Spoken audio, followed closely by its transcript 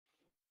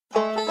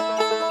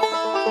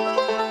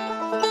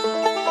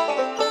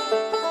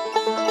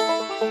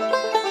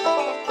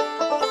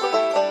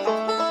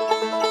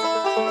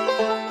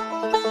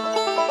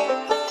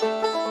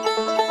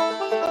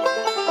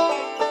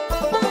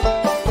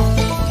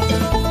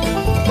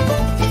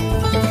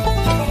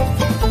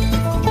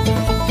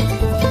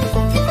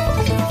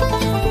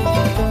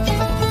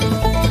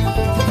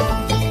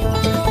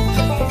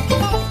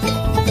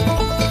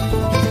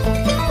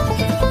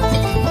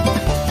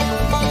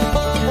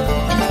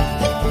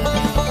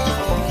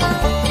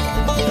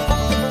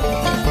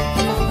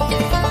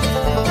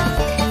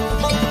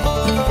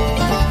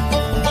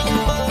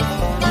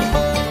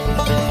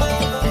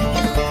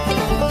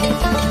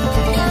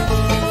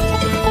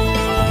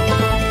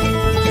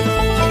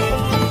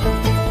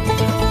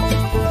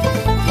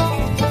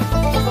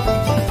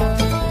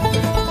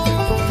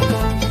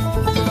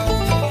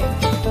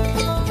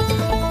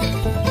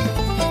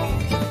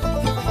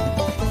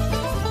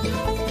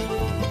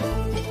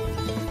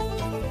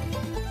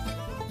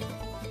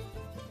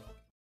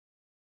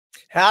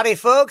Howdy,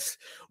 folks.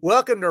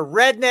 Welcome to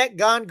Redneck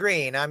Gone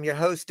Green. I'm your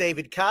host,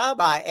 David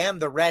Cobb. I am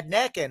the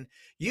Redneck, and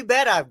you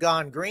bet I've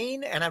gone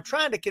green, and I'm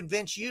trying to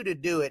convince you to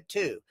do it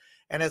too.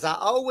 And as I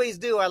always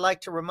do, I like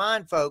to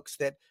remind folks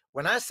that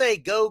when I say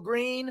go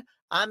green,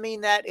 I mean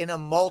that in a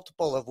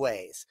multiple of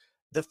ways.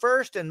 The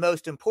first and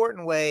most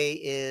important way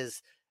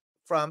is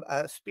from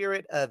a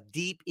spirit of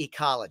deep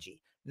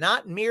ecology,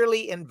 not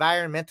merely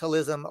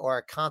environmentalism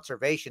or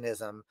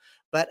conservationism,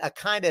 but a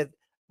kind of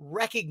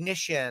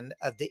recognition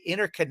of the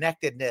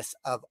interconnectedness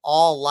of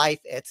all life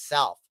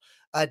itself,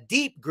 a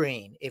deep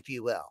green, if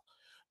you will.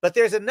 But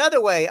there's another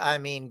way I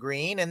mean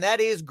green, and that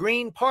is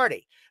Green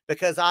Party,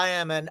 because I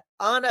am an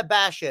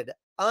unabashed,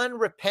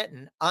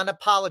 unrepentant,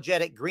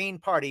 unapologetic Green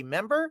Party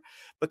member,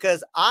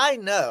 because I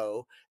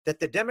know that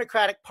the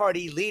Democratic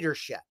Party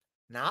leadership,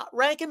 not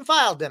rank and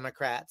file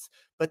Democrats,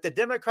 but the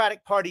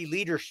Democratic Party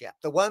leadership,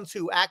 the ones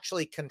who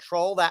actually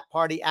control that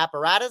party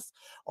apparatus,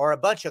 are a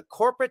bunch of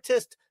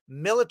corporatist,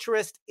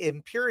 militarist,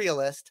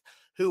 imperialist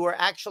who are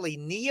actually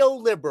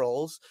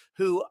neoliberals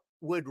who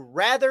would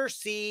rather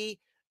see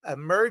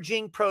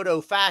emerging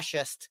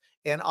proto-fascists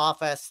in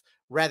office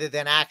rather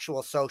than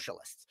actual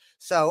socialists.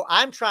 So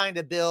I'm trying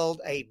to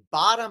build a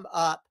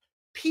bottom-up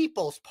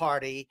people's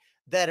party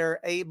that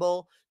are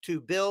able to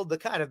build the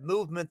kind of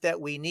movement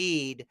that we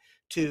need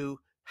to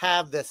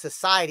have the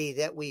society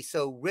that we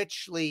so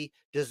richly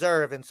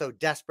deserve and so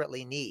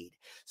desperately need.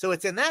 So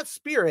it's in that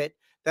spirit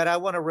that I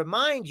want to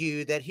remind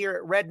you that here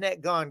at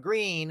Redneck Gone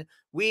Green,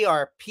 we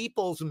are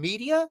people's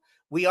media.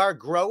 We are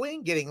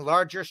growing, getting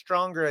larger,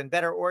 stronger, and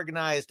better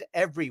organized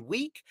every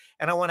week.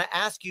 And I want to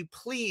ask you,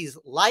 please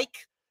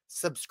like,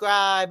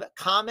 subscribe,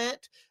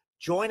 comment,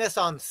 join us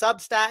on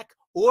Substack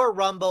or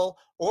Rumble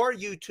or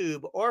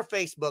YouTube or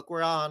Facebook.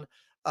 We're on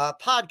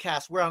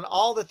podcasts. We're on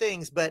all the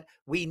things, but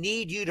we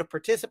need you to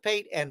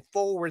participate and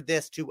forward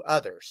this to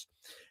others.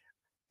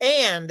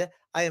 And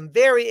I am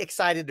very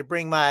excited to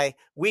bring my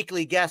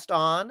weekly guest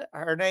on.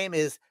 Her name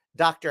is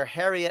Dr.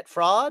 Harriet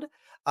Fraad.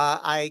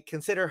 I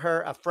consider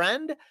her a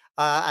friend.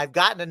 I've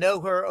gotten to know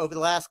her over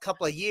the last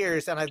couple of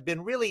years, and I've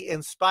been really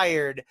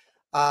inspired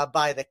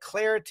by the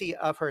clarity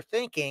of her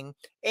thinking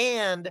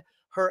and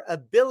her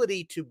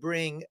ability to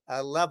bring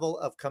a level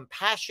of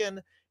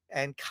compassion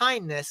and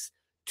kindness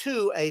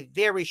to a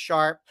very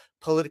sharp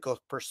political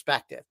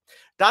perspective.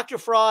 Dr.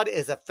 Fraad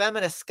is a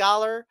feminist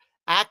scholar,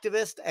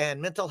 activist,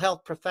 and mental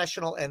health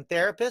professional and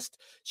therapist.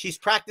 She's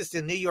practiced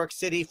in New York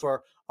City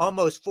for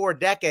almost 4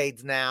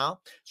 decades now.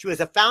 She was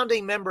a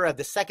founding member of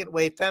the second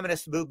wave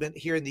feminist movement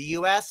here in the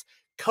US,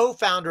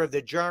 co-founder of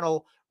the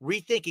journal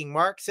Rethinking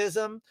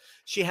Marxism.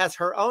 She has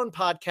her own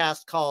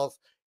podcast called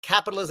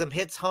Capitalism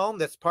Hits Home,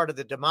 that's part of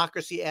the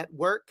Democracy at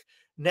Work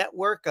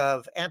network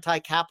of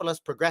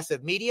anti-capitalist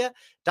progressive media.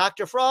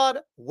 Dr.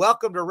 Fraad,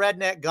 welcome to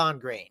Redneck Gone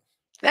Green.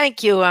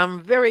 Thank you.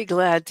 I'm very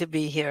glad to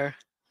be here.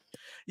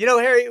 You know,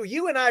 Harry,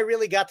 you and I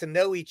really got to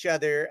know each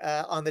other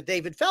on the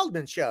David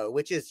Feldman Show,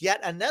 which is yet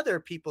another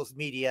people's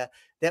media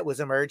that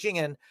was emerging.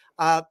 And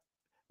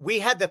we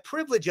had the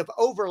privilege of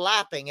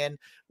overlapping, and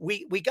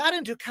we got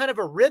into kind of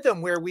a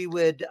rhythm where we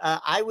would,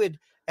 I would,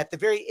 at the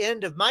very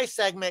end of my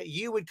segment,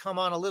 you would come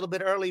on a little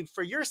bit early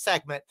for your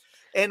segment.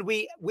 And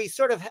we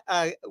sort of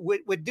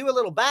would do a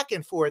little back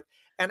and forth.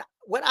 And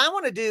what I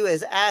want to do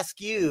is ask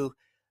you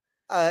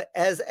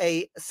as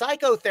a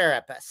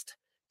psychotherapist,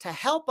 to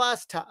help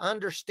us to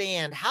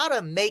understand how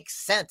to make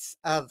sense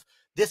of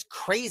this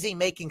crazy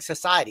making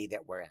society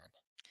that we're in.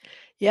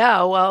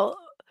 Yeah, well,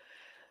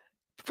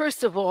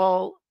 first of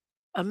all,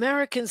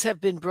 Americans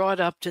have been brought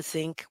up to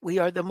think we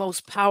are the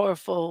most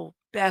powerful,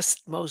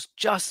 best, most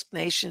just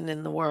nation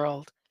in the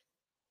world.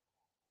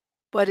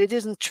 But it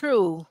isn't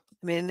true.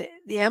 I mean,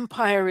 the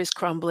empire is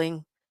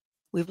crumbling.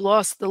 We've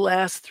lost the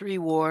last 3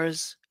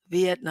 wars,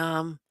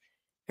 Vietnam,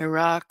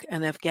 Iraq,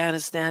 and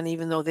Afghanistan,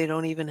 even though they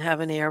don't even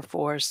have an air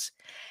force.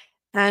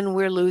 And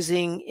we're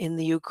losing in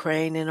the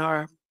Ukraine in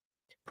our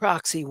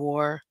proxy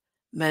war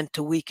meant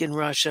to weaken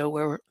Russia,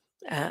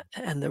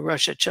 and the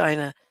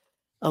Russia-China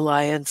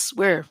alliance.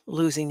 We're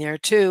losing there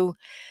too.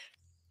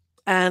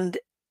 And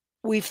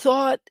we've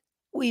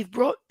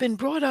been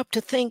brought up to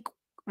think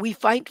we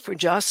fight for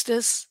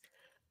justice,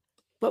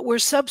 but we're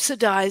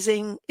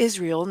subsidizing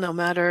Israel. No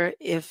matter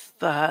if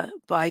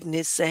Biden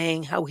is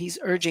saying how he's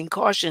urging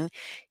caution,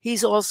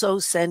 he's also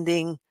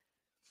sending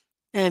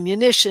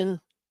ammunition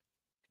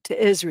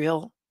to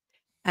Israel.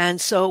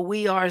 And so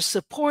we are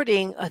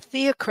supporting a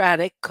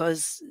theocratic,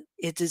 because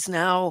it is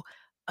now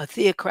a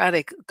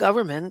theocratic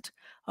government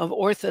of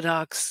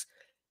Orthodox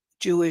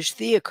Jewish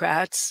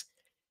theocrats,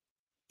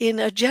 in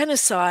a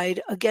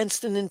genocide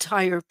against an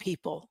entire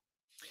people.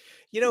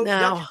 You know,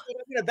 now, Dr. I'm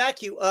going to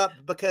back you up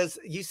because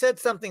you said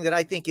something that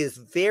I think is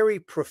very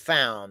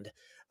profound.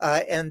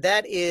 And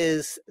that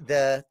is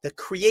the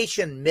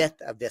creation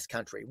myth of this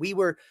country. We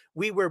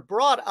were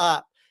brought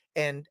up,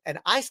 and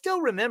I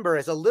still remember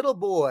as a little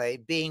boy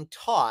being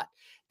taught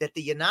that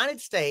the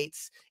United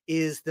States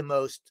is the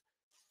most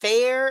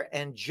fair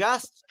and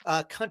just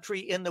country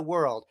in the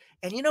world.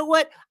 And you know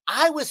what?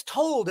 I was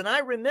told, and I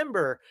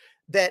remember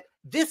that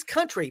this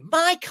country,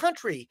 my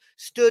country,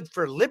 stood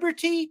for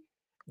liberty,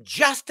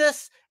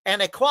 justice,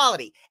 and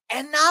equality.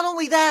 And not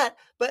only that,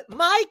 but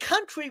my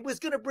country was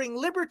going to bring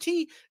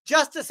liberty,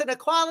 justice, and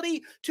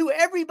equality to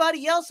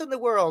everybody else in the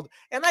world.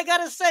 And I got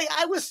to say,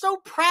 I was so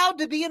proud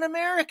to be an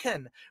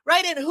American,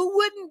 right? And who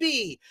wouldn't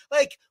be?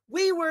 Like,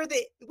 we were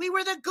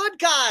the good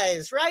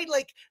guys, right?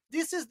 Like,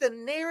 this is the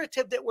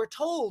narrative that we're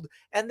told.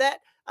 And that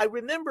I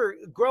remember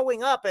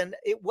growing up, and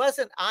it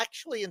wasn't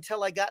actually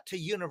until I got to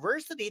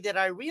university that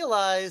I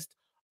realized,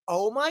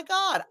 oh my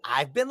God,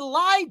 I've been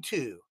lied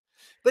to.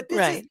 But this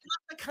is Right.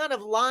 not the kind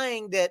of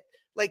lying that,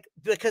 like,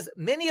 because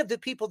many of the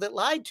people that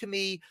lied to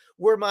me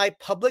were my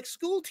public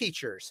school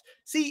teachers.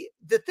 See,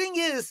 the thing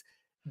is,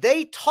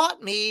 they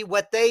taught me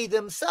what they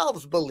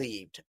themselves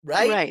believed,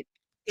 right? Right.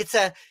 It's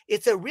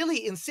a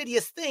really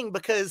insidious thing,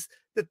 because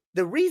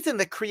the reason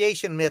the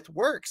creation myth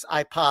works,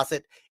 I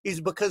posit, is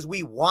because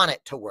we want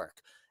it to work.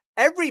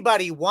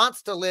 Everybody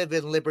wants to live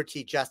in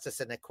liberty, justice,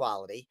 and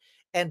equality,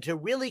 and to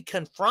really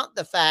confront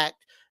the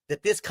fact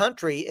that this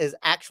country is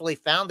actually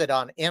founded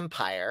on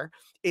empire.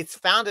 It's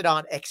founded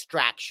on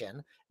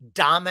extraction,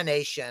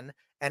 domination,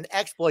 and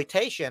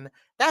exploitation.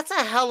 That's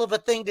a hell of a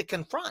thing to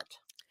confront.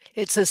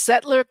 It's a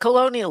settler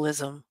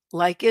colonialism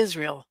like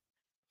Israel.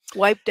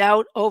 Wiped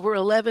out over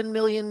 11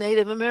 million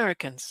Native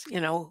Americans,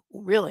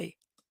 really.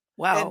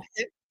 Wow.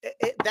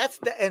 And that's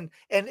and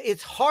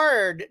it's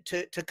hard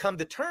to come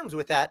to terms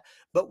with that.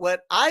 But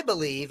what I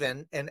believe,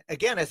 and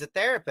again, as a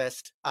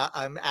therapist,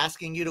 I'm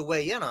asking you to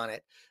weigh in on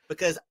it,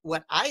 because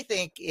what I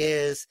think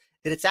is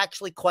that it's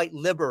actually quite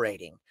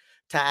liberating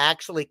to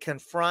actually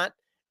confront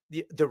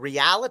the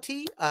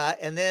reality.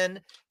 And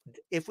then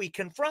if we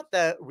confront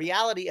the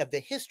reality of the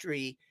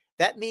history,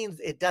 that means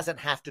it doesn't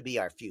have to be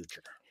our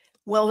future.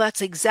 Well,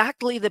 that's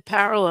exactly the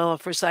parallel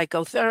for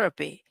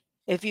psychotherapy.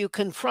 If you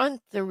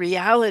confront the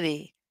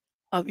reality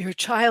of your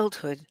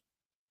childhood,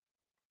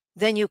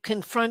 then you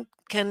can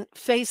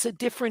face a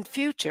different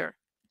future.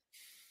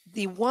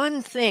 The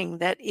one thing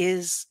that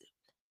is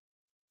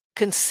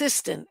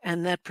consistent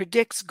and that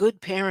predicts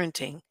good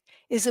parenting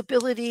is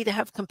ability to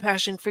have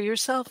compassion for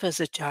yourself as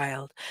a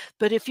child.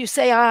 But if you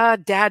say,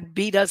 dad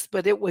beat us,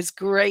 but it was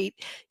great,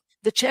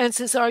 the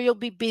chances are you'll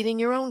be beating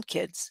your own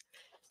kids.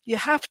 You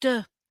have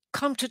to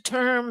come to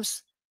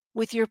terms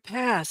with your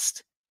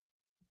past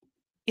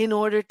in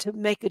order to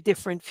make a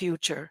different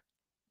future.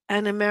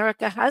 And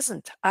America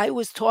hasn't. I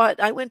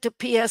went to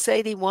PS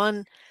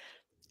 81.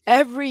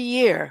 Every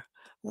year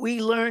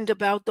we learned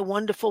about the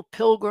wonderful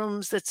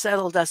pilgrims that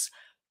settled us.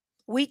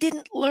 We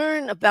didn't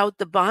learn about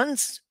the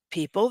bonds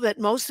people, that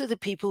most of the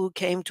people who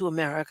came to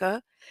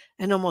America,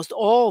 and almost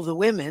all the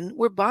women,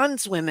 were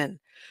bondswomen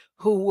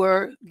who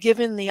were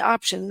given the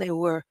option. They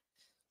were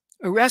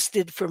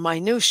arrested for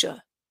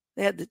minutia.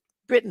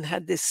 Britain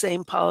had this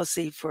same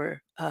policy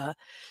for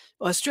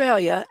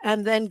Australia,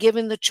 and then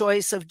given the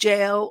choice of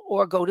jail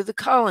or go to the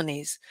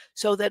colonies,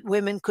 so that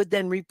women could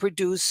then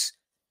reproduce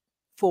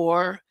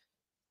for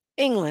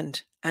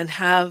England and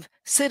have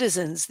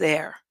citizens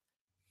there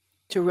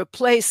to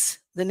replace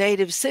the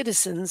native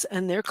citizens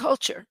and their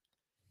culture.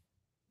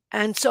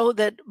 And so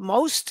that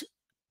most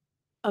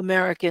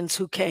Americans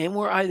who came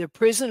were either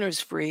prisoners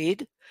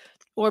freed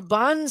or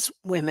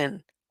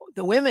bondswomen.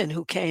 The women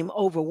who came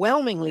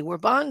overwhelmingly were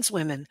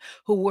bondswomen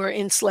who were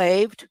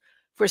enslaved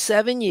for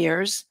 7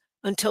 years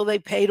until they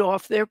paid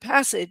off their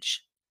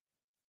passage.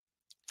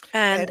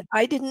 And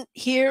I didn't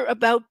hear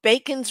about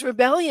Bacon's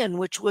Rebellion,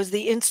 which was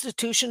the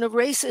institution of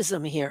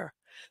racism here,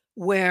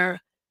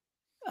 where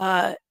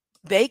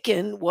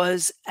Bacon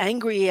was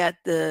angry at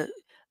the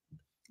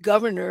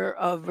governor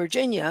of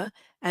Virginia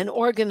and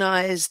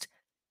organized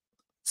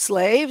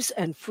slaves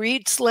and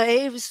freed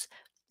slaves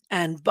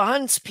and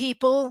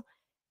bondspeople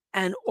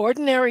and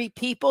ordinary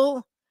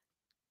people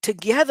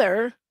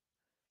together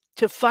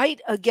to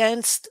fight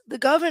against the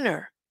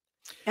governor,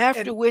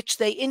 after which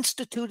they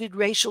instituted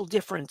racial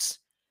difference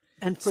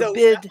and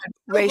forbid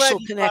racial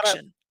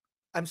connection.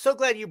 I'm so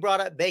glad you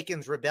brought up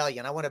Bacon's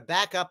Rebellion. I want to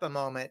back up a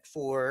moment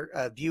for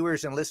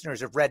viewers and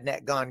listeners of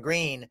Redneck Gone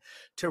Green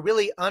to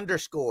really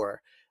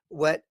underscore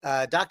what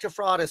Dr.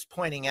 Fraud is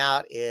pointing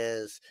out,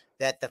 is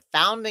that the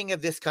founding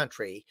of this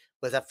country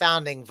was a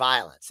founding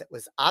violence. It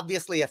was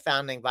obviously a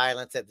founding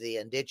violence of the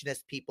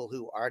indigenous people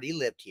who already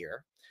lived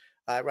here,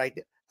 right?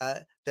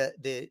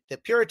 The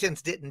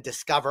Puritans didn't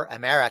discover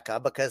America,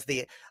 because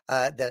the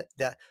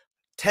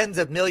tens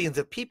of millions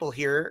of people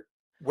here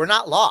were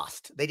not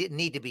lost. They didn't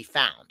need to be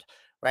found,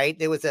 right?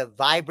 There was a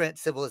vibrant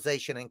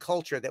civilization and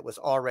culture that was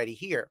already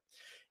here.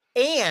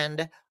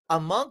 And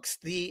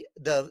amongst the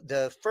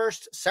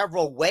first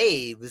several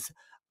waves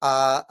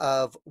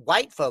of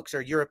white folks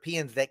or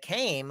Europeans that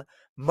came,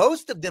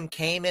 most of them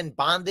came in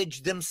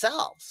bondage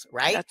themselves,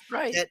 right? That's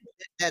right.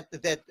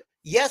 That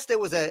yes, there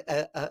was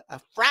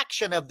a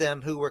fraction of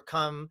them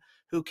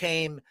who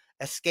came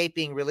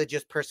escaping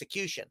religious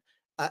persecution.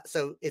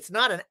 So it's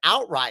not an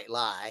outright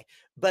lie,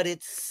 but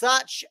it's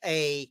such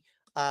a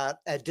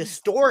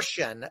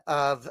distortion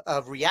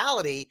of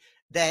reality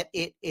that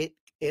it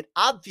it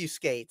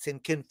obfuscates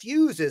and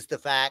confuses the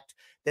fact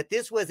that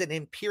this was an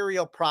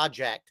imperial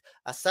project,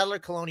 a settler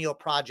colonial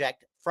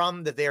project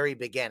from the very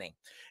beginning.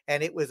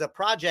 And it was a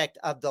project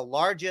of the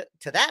largest,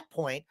 to that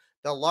point,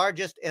 the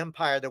largest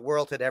empire the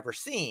world had ever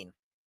seen.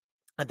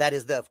 And that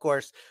is, of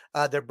course,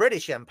 the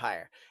British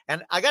Empire.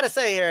 And I got to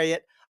say,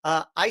 Harriet,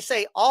 I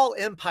say all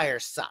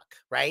empires suck,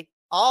 right?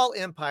 All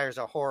empires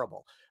are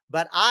horrible.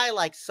 But I,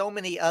 like so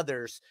many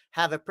others,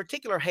 have a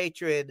particular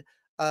hatred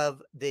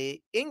of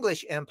the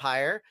English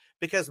Empire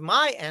because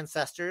my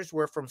ancestors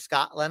were from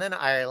Scotland and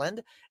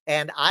Ireland.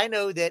 And I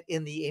know that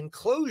in the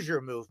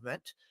enclosure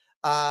movement,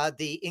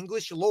 the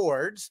English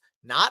lords,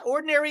 not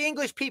ordinary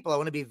English people, I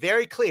want to be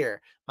very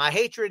clear. My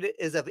hatred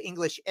is of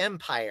English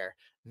Empire,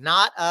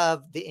 not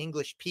of the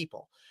English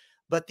people.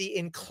 But the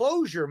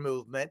enclosure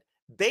movement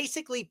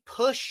basically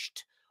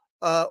pushed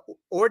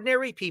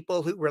ordinary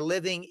people who were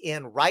living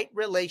in right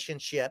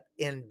relationship,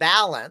 in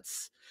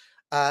balance,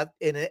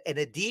 in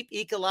a deep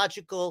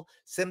ecological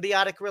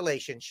symbiotic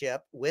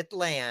relationship with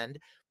land,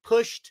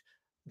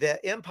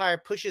 the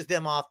empire pushes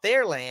them off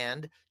their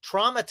land,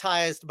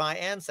 traumatized my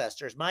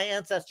ancestors. My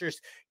ancestors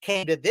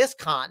came to this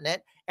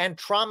continent and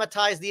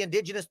traumatized the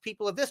indigenous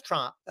people of this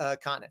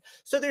continent.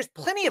 So there's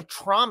plenty of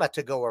trauma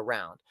to go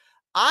around.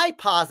 I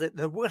posit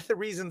that one of the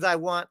reasons I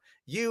want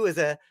you as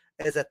a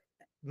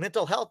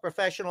mental health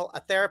professional, a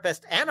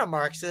therapist, and a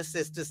Marxist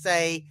is to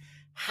say,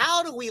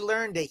 how do we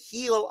learn to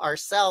heal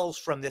ourselves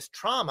from this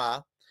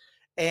trauma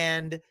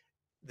and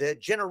the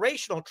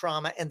generational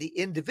trauma and the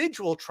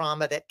individual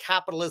trauma that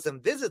capitalism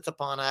visits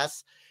upon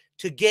us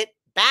to get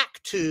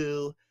back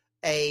to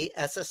a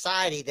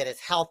society that is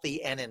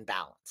healthy and in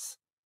balance?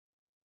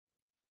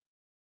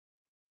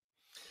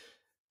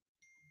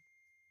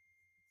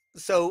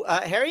 So,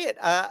 Harriet,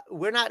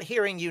 we're not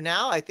hearing you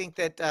now. I think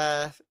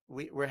that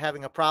we're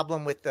having a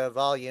problem with the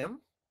volume.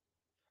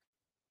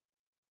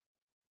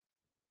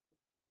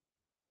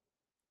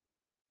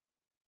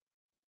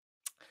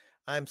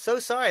 I'm so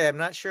sorry. I'm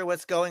not sure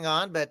what's going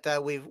on, but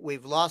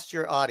we've lost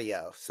your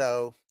audio.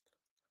 So,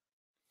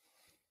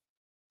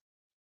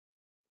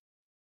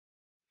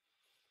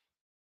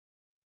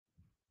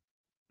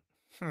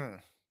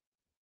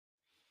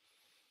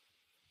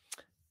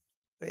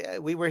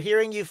 we were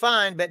hearing you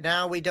fine, but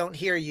now we don't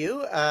hear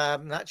you.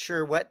 I'm not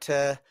sure what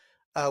to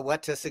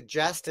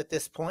suggest at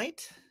this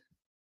point.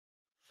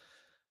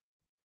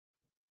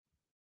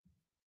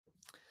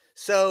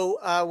 So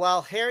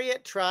while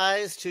Harriet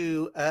tries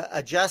to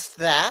adjust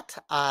that,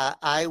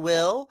 I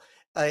will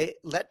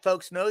let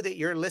folks know that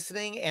you're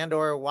listening and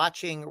or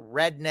watching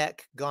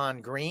Redneck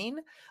Gone Green.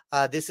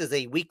 This is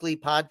a weekly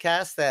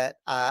podcast that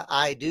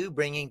I do,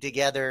 bringing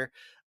together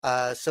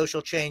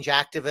social change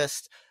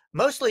activists,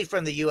 mostly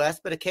from the U.S.,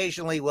 but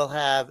occasionally we'll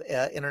have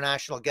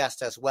international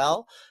guests as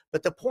well.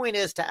 But the point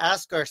is to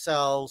ask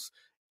ourselves,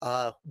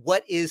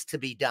 what is to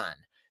be done?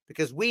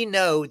 Because we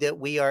know that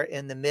we are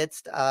in the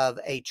midst of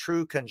a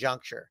true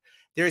conjuncture.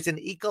 There's an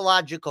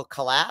ecological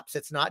collapse.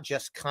 It's not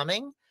just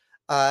coming.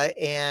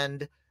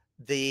 And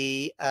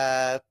the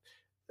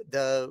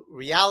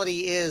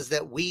reality is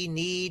that we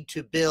need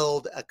to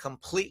build a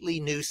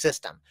completely new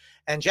system.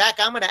 And Jack,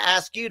 I'm going to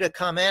ask you to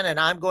come in, and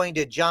I'm going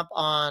to jump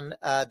on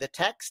the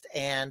text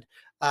and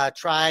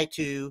try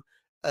to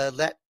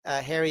let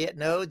Harriet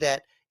know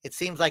that it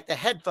seems like the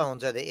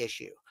headphones are the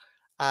issue.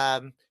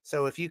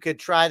 So if you could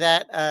try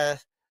that,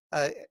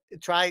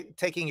 try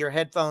taking your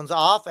headphones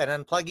off and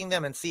unplugging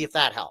them and see if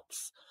that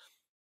helps.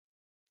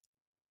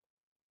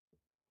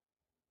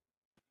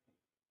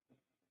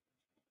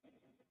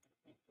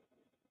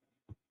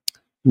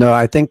 No,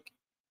 I think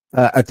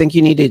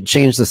you need to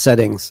change the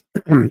settings.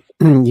 You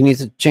need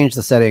to change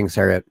the settings,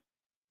 Harriet.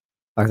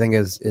 I think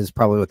is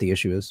probably what the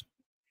issue is.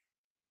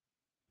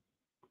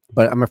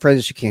 But I'm afraid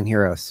that she can't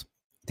hear us,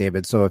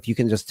 David. So if you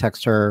can just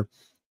text her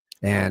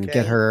and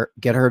get her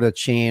to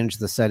change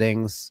the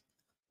settings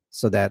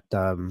so that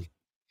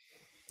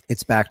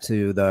it's back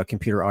to the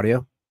computer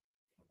audio.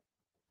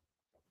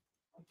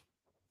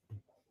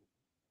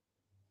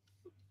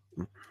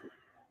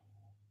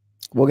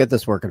 We'll get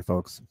this working,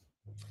 folks.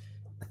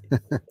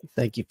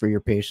 Thank you for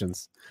your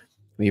patience.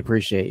 We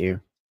appreciate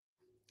you.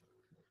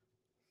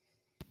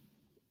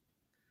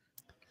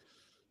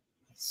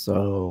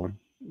 So,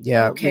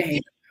 yeah.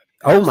 Okay.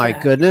 Oh my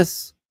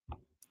goodness.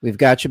 We've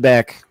got you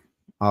back.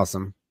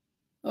 Awesome.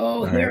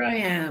 Oh, here I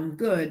am.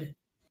 Good.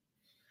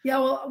 Yeah,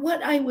 well,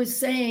 what I was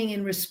saying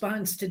in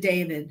response to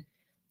David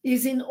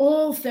is in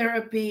all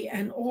therapy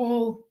and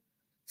all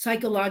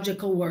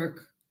psychological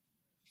work,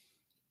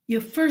 you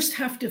first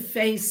have to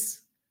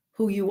face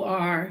who you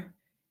are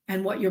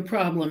and what your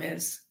problem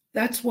is.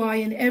 That's why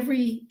in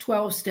every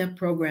 12-step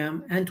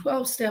program, and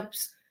 12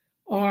 steps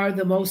are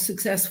the most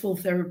successful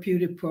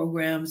therapeutic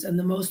programs and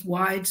the most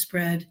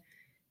widespread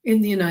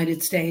in the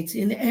United States.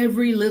 In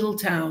every little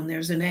town,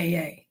 there's an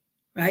AA,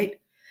 right?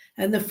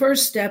 And the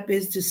first step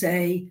is to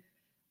say,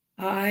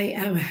 I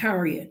am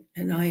Harriet,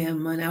 and I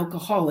am an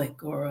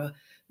alcoholic or a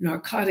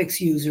narcotics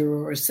user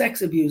or a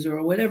sex abuser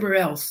or whatever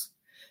else.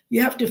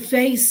 You have to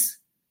face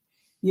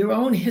your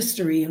own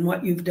history and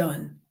what you've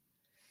done.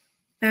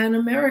 And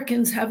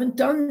Americans haven't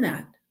done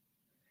that.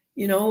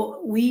 You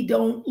know, we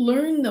don't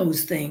learn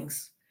those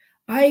things.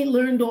 I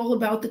learned all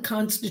about the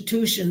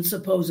Constitution,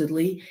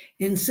 supposedly,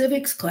 in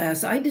civics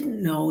class. I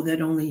didn't know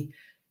that only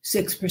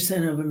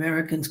 6% of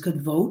Americans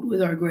could vote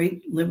with our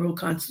great liberal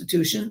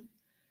Constitution,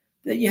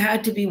 that you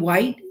had to be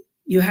white,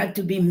 you had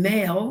to be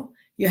male,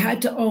 you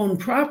had to own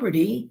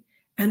property,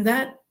 and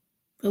that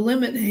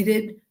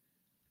eliminated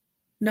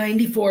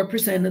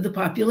 94% of the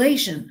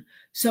population.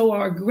 So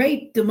our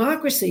great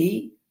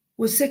democracy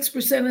was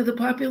 6% of the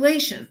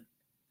population.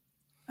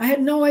 I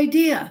had no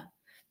idea.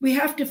 We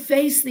have to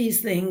face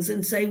these things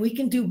and say, we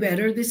can do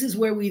better. This is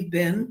where we've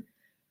been,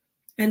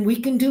 and we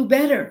can do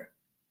better.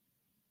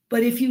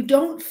 But if you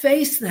don't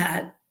face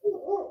that,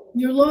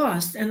 you're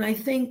lost. And I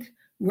think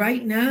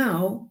right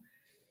now,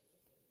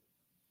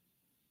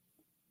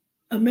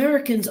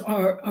 Americans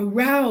are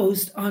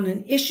aroused on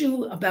an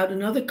issue about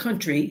another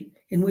country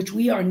in which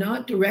we are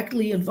not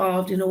directly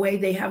involved in a way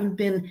they haven't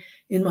been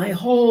in my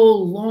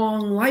whole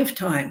long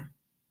lifetime,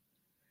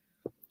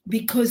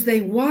 because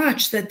they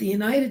watch that the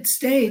United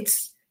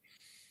States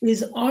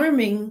is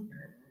arming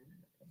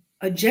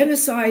a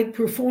genocide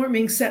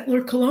performing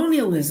settler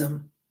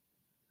colonialism,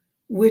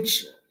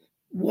 which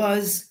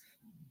was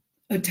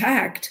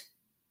attacked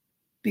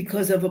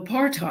because of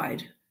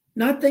apartheid.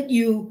 Not that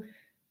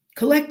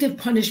collective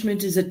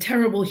punishment is a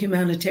terrible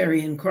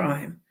humanitarian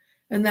crime.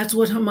 And that's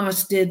what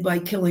Hamas did by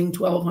killing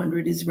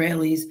 1,200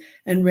 Israelis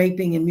and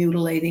raping and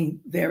mutilating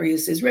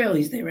various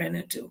Israelis they ran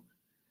into.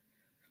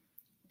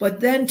 But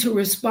then to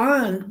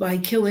respond by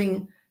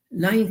killing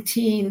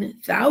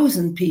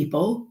 19,000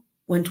 people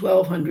when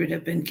 1,200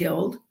 have been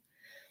killed,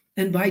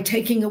 and by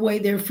taking away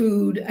their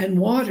food and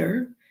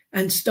water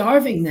and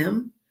starving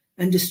them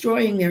and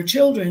destroying their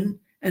children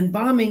and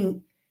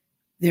bombing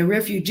their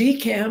refugee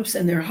camps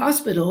and their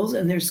hospitals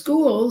and their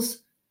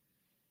schools,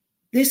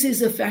 this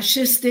is a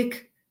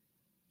fascistic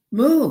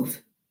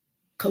move,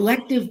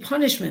 collective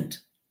punishment.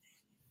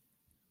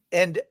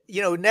 And,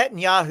 you know,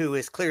 Netanyahu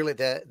is clearly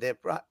the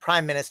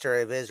prime minister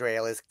of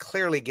Israel is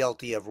clearly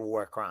guilty of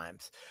war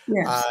crimes.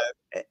 Yes.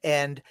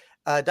 And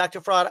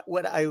Dr. Fraud,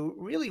 what I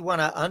really want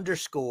to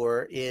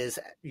underscore is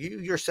you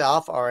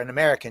yourself are an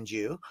American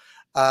Jew.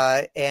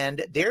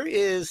 And there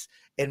is,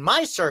 in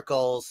my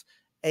circles,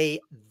 a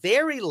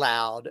very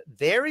loud,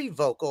 very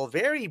vocal,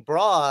 very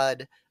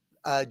broad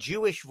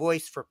Jewish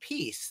voice for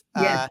peace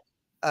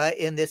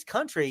in this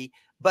country.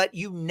 But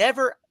you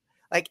never,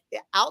 like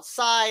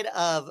outside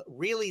of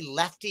really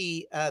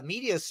lefty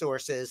media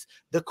sources,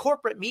 the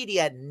corporate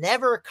media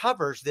never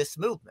covers this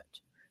movement.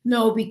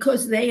 No,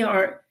 because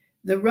the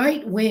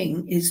right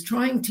wing is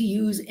trying to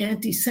use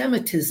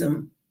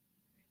anti-Semitism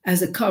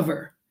as a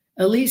cover.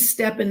 Elise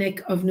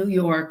Stepanik of New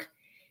York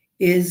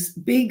is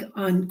big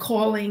on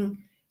calling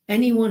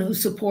anyone who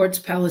supports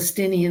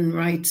Palestinian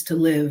rights to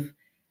live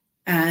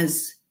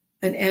as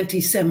an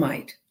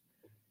anti-Semite.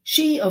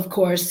 She, of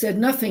course, said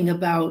nothing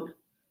about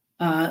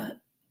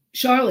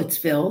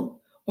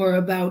Charlottesville or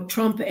about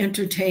Trump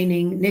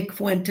entertaining Nick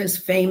Fuentes,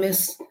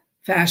 famous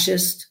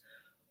fascist,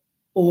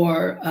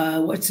 or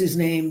what's his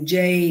name,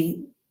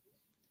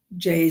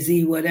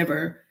 Jay-Z,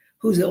 whatever,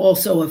 who's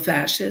also a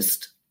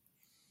fascist,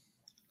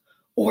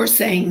 or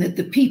saying that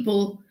the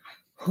people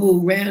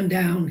who ran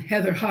down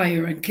Heather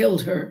Heyer and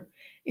killed her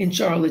in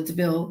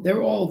Charlottesville,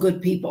 they're all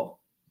good people.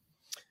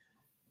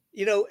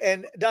 You know,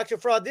 and Dr.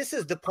 Fraud, this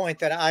is the point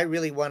that I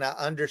really want to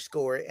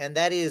underscore, and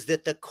that is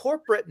that the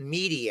corporate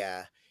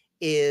media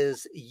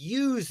is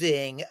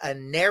using a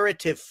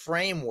narrative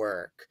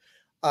framework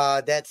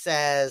that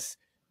says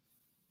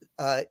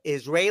the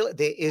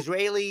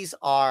Israelis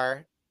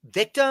are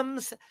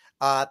victims,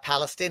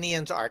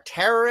 Palestinians are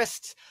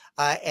terrorists,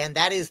 and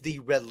that is the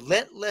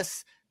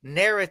relentless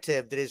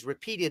narrative that is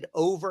repeated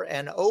over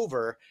and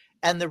over.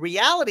 And the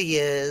reality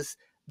is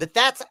that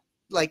that's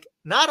like,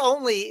 not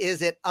only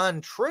is it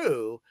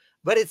untrue,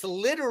 but it's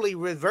literally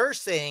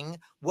reversing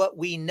what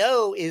we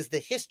know is the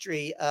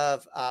history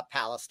of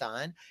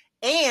Palestine.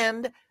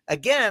 And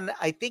again,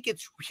 I think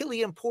it's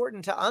really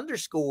important to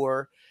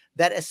underscore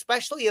that,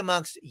 especially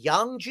amongst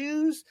young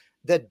Jews,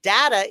 the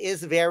data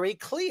is very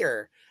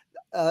clear.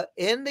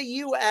 In the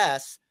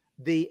U.S.,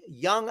 the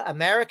young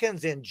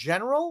Americans in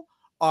general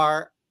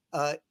are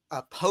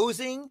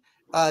opposing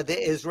the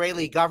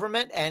Israeli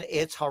government and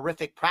its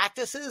horrific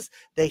practices.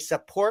 They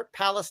support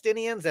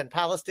Palestinians and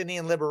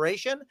Palestinian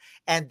liberation.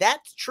 And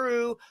that's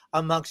true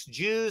amongst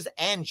Jews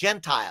and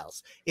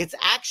Gentiles. It's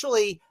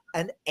actually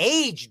an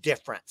age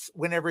difference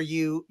whenever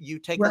you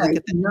take a look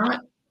at that.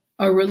 Not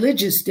a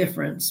religious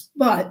difference,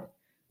 but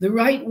the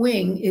right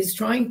wing is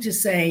trying to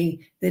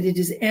say that it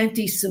is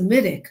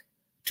anti-Semitic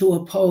to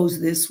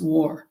oppose this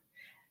war.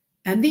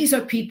 And these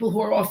are people who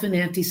are often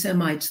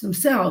anti-Semites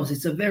themselves.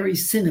 It's a very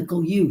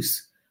cynical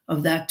use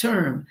of that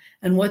term.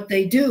 And what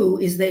they do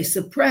is they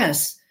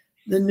suppress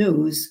the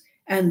news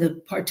and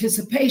the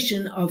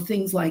participation of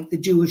things like the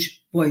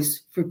Jewish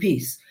Voice for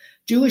Peace.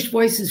 Jewish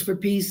Voices for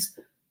Peace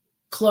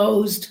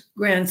closed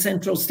Grand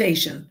Central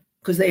Station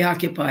because they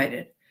occupied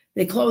it.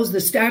 They closed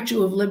the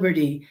Statue of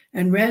Liberty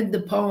and read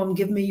the poem,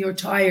 Give Me You're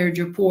Tired,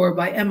 You're Poor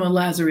by Emma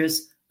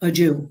Lazarus, a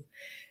Jew.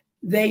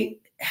 They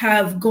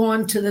have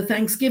gone to the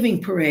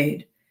Thanksgiving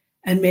parade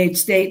and made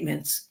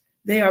statements.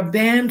 They are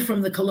banned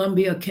from the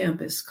Columbia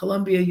campus,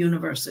 Columbia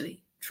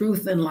University,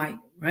 Truth and Light,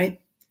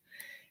 right?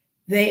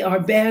 They are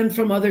banned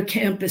from other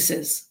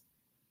campuses.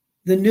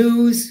 The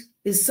news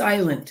is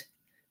silent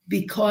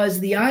because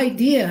the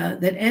idea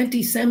that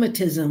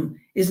anti-Semitism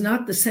is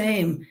not the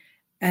same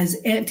as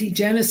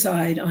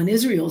anti-genocide on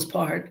Israel's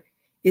part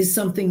is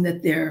something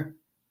that they're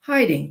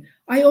hiding.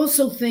 I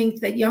also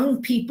think that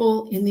young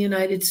people in the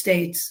United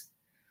States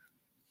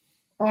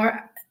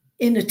are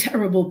in a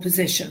terrible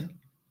position.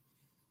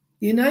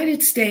 The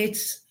United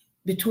States,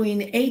 between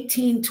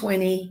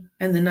 1820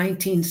 and the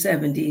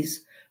 1970s,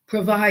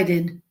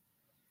 provided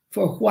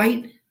for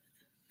white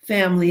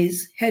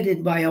families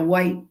headed by a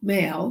white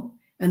male,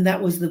 and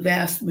that was the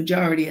vast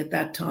majority at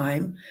that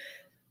time,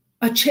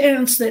 a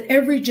chance that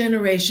every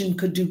generation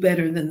could do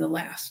better than the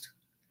last.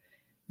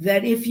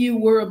 That if you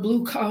were a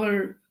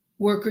blue-collar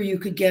worker, you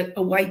could get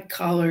a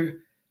white-collar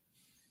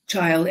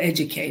child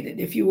educated.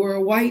 If you were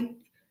a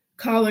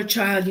white-collar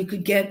child, you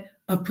could get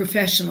a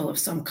professional of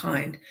some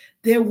kind.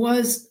 There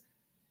was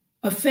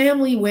a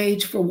family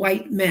wage for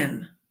white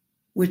men,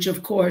 which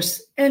of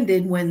course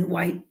ended when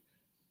white,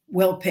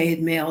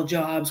 well-paid male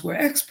jobs were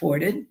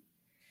exported.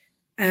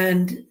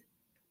 And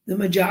the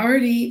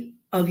majority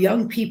of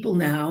young people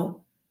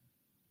now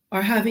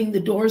are having the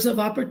doors of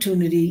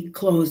opportunity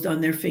closed on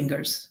their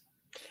fingers.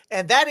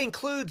 And that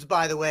includes,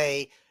 by the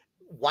way,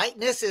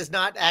 whiteness is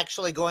not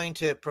actually going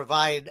to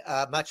provide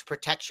much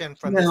protection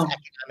from this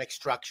economic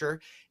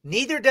structure.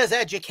 Neither does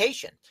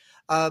education,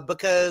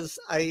 because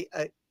I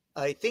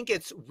think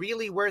it's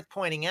really worth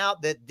pointing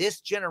out that this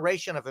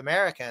generation of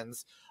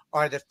Americans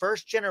are the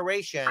first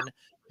generation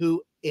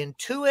who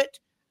intuit,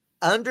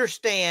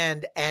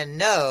 understand, and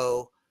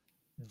know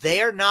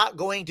they're not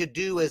going to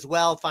do as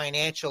well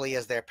financially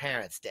as their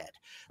parents did.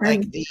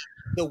 Like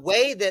the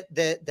way that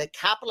the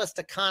capitalist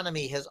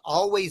economy has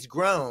always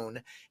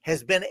grown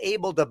has been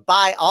able to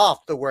buy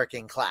off the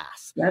working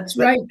class. That's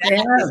right. That is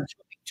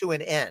coming to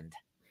an end.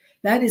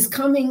 That is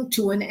coming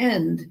to an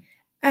end.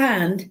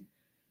 And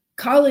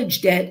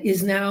college debt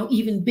is now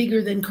even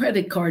bigger than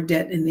credit card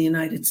debt in the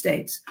United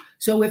States.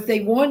 So if they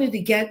wanted to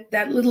get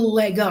that little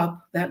leg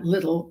up,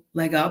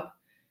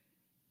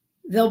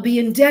 they'll be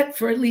in debt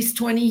for at least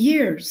 20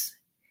 years.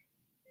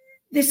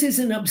 This is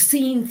an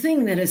obscene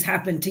thing that has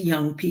happened to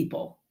young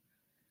people.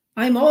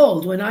 I'm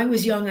old. When I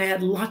was young, I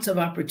had lots of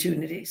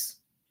opportunities.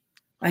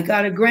 I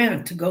got a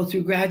grant to go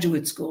through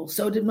graduate school.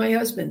 So did my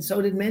husband.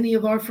 So did many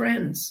of our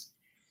friends.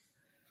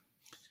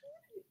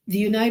 The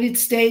United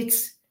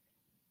States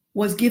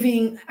was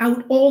giving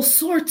out all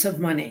sorts of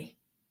money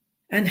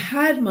and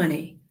had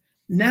money.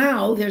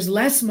 Now there's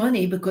less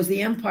money because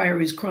the empire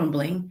is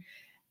crumbling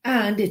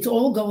and it's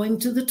all going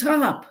to the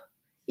top.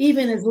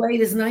 Even as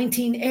late as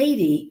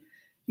 1980,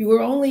 you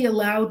were only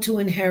allowed to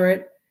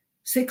inherit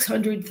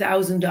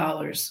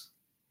 $600,000.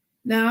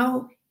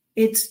 Now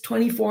it's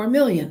 24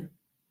 million.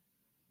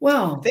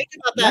 Well, think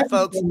about that,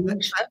 folks.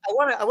 I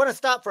want to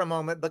stop for a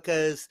moment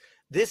because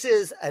this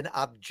is an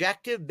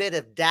objective bit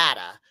of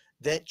data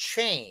that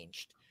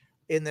changed.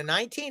 In the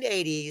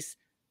 1980s,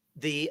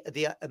 the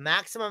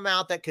maximum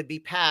amount that could be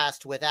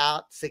passed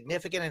without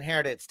significant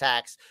inheritance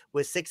tax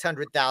was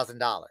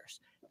 $600,000.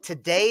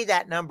 Today,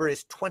 that number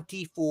is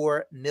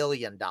 $24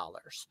 million.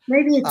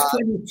 Maybe it's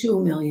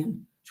 22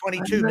 million.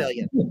 22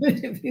 million.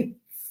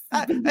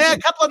 A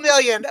couple of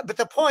million, but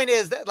the point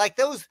is that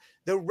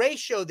the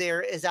ratio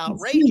there is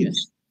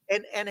outrageous.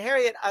 And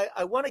Harriet,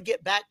 I want to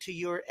get back to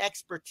your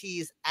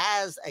expertise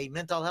as a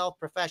mental health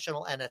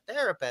professional and a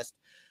therapist,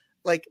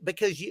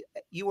 because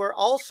you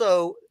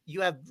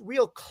have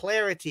real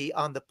clarity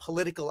on the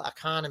political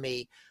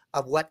economy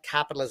of what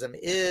capitalism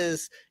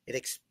is. It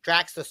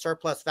extracts the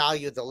surplus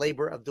value of the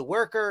labor of the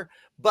worker,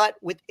 but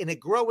within a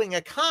growing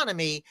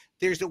economy,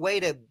 there's a way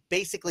to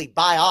basically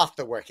buy off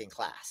the working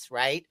class,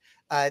 right?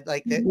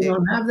 We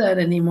don't have that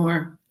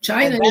anymore.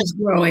 China is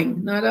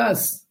growing, not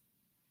us.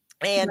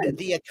 And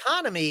the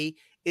economy,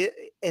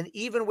 and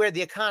even where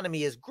the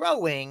economy is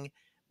growing,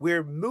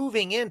 we're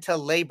moving into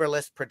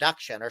laborless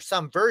production or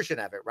some version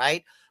of it,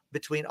 right?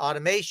 Between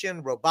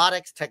automation,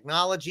 robotics,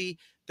 technology.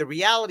 The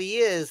reality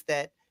is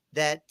that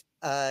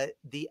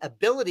the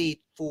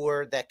ability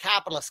for the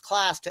capitalist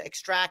class to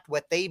extract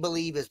what they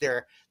believe is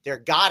their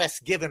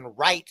goddess-given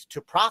right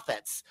to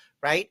profits,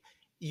 right?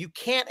 You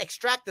can't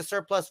extract the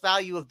surplus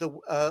value of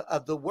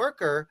the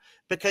worker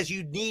because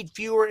you need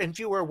fewer and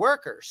fewer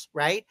workers,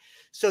 right?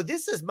 So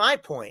this is my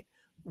point.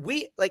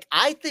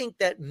 I think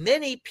that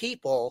many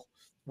people,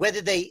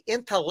 whether they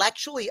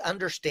intellectually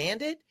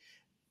understand it,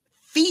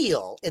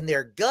 feel in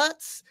their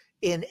guts,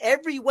 in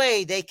every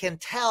way they can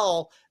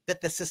tell that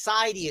the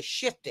society is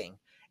shifting.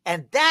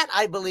 And that,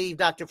 I believe,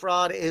 Dr.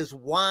 Fraud, is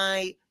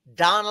why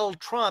Donald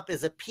Trump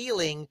is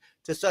appealing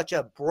to such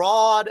a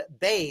broad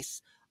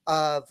base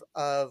of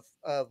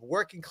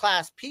working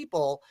class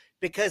people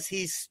because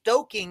he's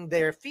stoking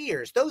their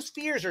fears. Those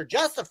fears are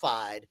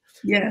justified.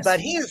 Yes. But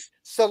his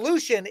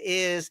solution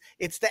is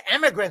it's the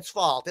immigrants'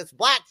 fault. It's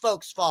black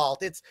folks'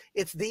 fault. It's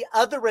the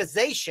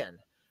otherization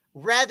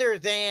rather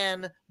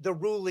than the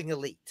ruling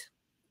elite.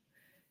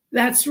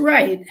 That's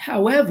right.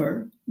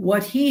 However,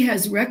 what he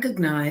has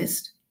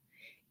recognized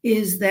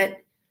is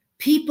that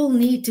people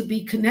need to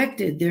be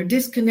connected. They're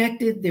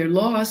disconnected. They're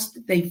lost.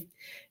 They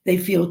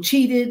feel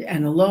cheated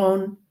and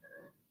alone.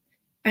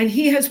 And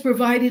he has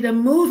provided a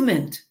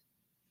movement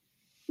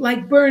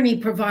like Bernie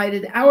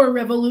provided. Our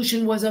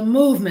revolution was a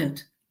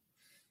movement.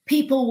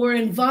 People were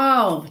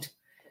involved.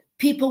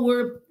 People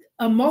were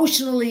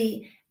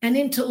emotionally and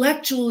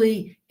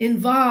intellectually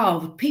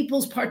involved.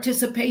 People's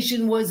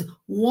participation was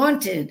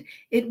wanted.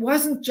 It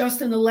wasn't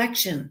just an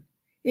election.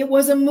 It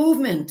was a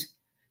movement.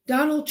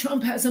 Donald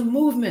Trump has a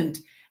movement,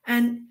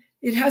 and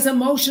it has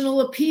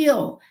emotional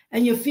appeal,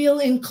 and you feel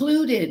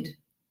included.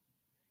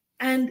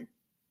 And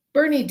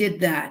Bernie did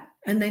that,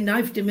 and they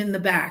knifed him in the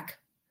back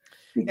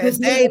because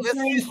they're the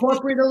same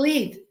corporate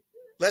elite.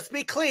 Let's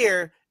be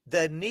clear.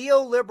 The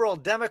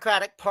neoliberal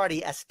Democratic Party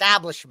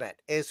establishment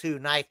is who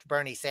knifed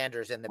Bernie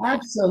Sanders in the back.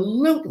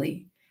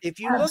 Absolutely. If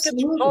you look at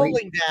the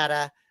polling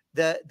data,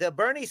 the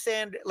Bernie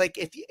Sanders, like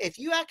if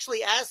you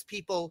actually ask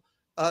people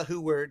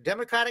who were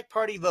Democratic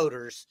Party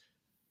voters,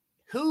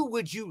 who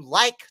would you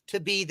like to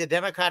be the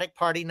Democratic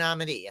Party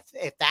nominee?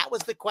 If that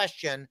was the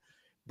question,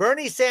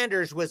 Bernie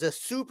Sanders was a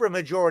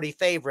supermajority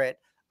favorite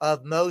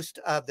of most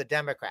of the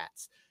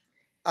Democrats.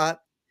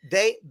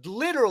 They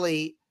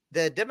literally,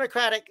 the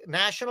Democratic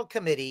National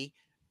Committee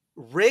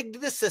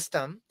rigged the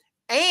system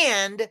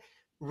and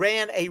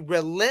ran a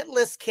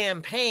relentless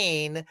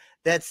campaign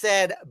that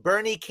said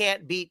Bernie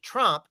can't beat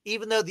Trump,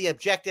 even though the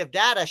objective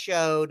data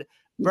showed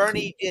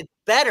Bernie did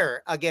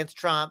better against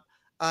Trump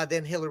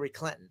than Hillary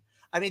Clinton.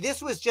 I mean,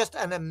 this was just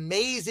an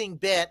amazing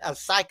bit of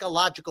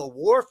psychological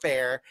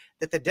warfare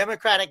that the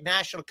Democratic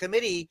National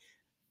Committee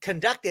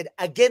conducted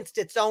against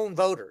its own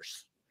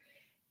voters.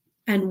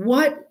 And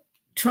what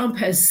Trump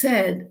has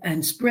said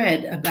and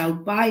spread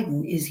about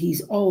Biden is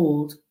he's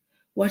old.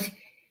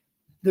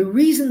 The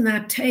reason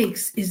that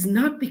takes is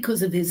not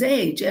because of his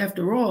age.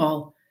 After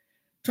all,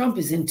 Trump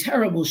is in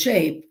terrible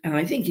shape, and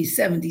I think he's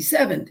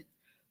 77.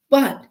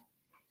 But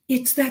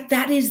it's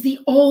that is the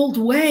old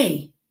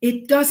way.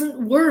 It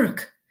doesn't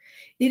work.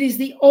 It is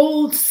the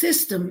old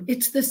system.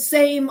 It's the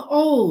same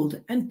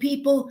old. And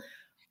people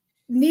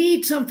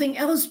need something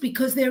else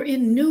because they're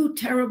in new,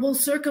 terrible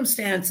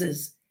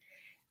circumstances.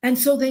 And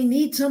so they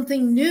need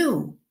something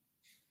new.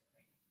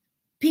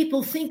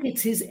 People think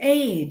it's his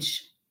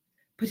age,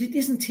 but it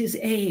isn't his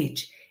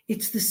age.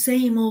 It's the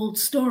same old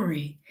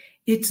story.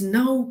 It's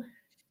no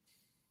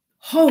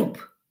hope.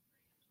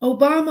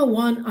 Obama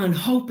won on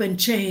hope and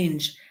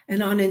change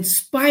and on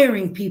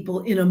inspiring people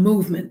in a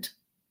movement.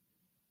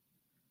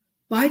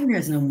 Biden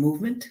has no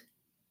movement.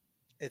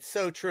 It's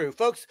so true.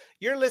 Folks,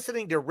 you're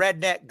listening to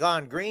Redneck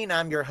Gone Green.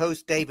 I'm your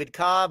host, David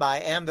Cobb. I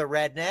am the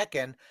Redneck,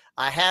 and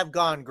I have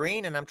gone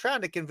green, and I'm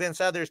trying to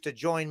convince others to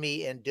join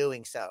me in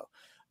doing so.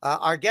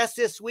 Our guest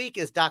this week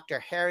is Dr.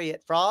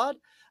 Harriet Fraad.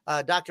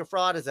 Dr.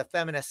 Fraad is a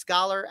feminist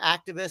scholar,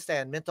 activist,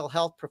 and mental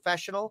health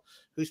professional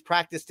who's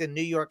practiced in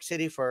New York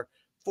City for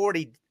 4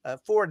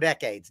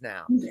 decades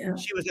now. Yeah.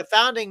 She was a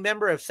founding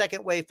member of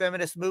Second Wave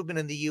Feminist Movement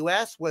in the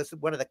U.S., was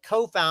one of the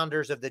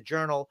co-founders of the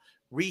journal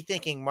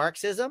Rethinking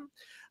Marxism.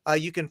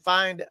 You can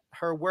find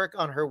her work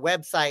on her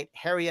website,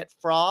 Harriet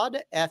Fraad,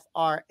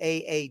 FRAAD.com.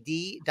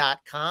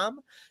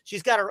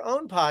 She's got her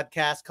own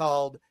podcast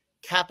called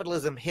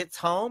Capitalism Hits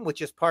Home,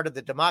 which is part of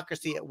the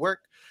Democracy at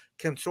Work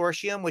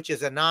Consortium, which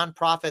is a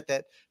nonprofit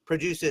that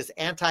produces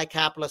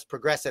anti-capitalist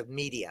progressive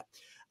media.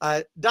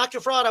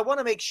 Dr. Fraad, I want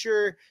to make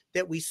sure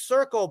that we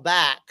circle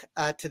back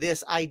to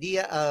this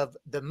idea of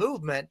the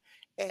movement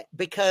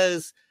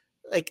because,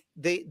 like,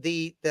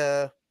 the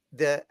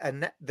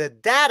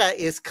data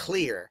is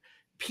clear.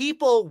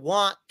 People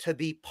want to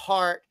be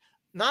part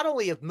not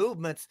only of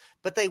movements,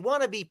 but they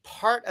want to be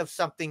part of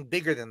something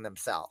bigger than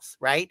themselves,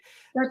 right?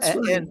 That's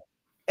right.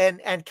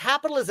 And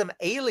capitalism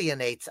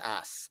alienates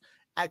us.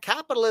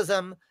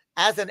 Capitalism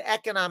as an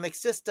economic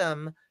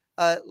system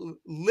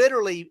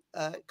literally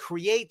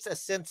creates a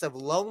sense of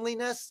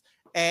loneliness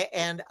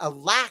and a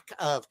lack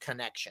of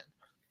connection.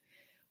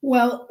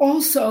 Well,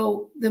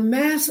 also, the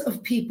mass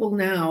of people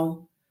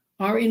now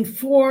are in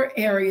 4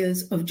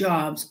 areas of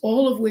jobs,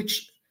 all of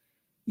which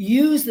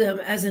use them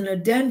as an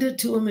addenda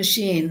to a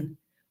machine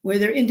where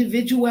their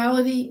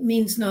individuality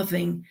means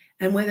nothing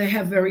and where they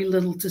have very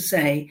little to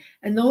say.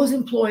 And those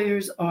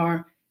employers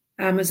are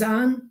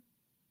Amazon,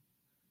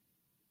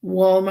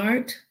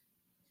 Walmart,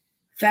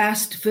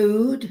 fast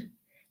food,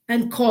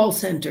 and call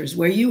centers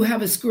where you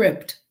have a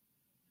script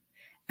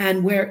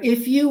and where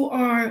if you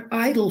are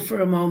idle for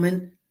a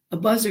moment, a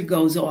buzzer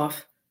goes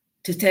off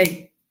to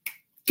say,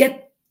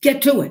 get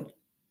to it.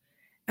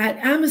 At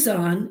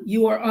Amazon,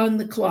 you are on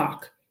the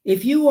clock.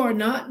 If you are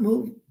not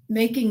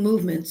making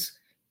movements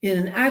in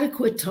an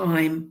adequate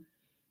time,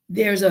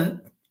 there's a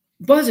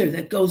buzzer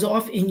that goes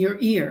off in your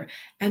ear,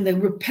 and the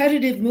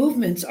repetitive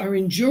movements are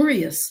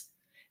injurious.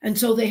 And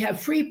so they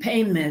have free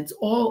pain meds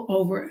all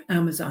over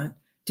Amazon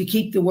to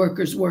keep the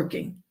workers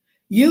working.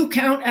 You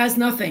count as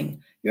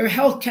nothing. Your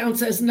health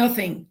counts as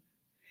nothing.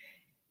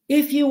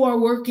 If you are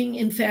working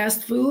in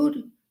fast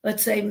food,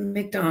 let's say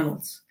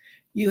McDonald's,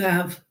 you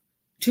have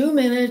 2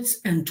 minutes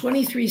and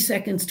 23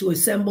 seconds to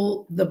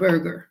assemble the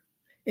burger.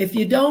 If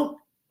you don't,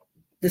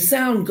 the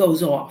sound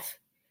goes off.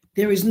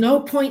 There is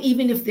no point,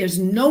 even if there's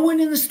no one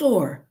in the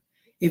store,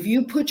 if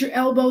you put your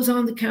elbows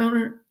on the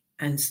counter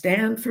and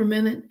stand for a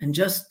minute and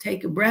just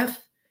take a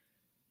breath,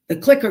 the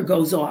clicker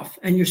goes off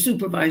and your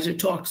supervisor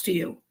talks to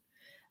you.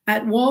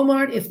 At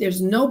Walmart, if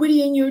there's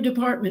nobody in your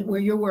department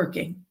where you're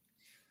working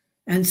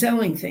and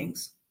selling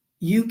things,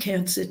 you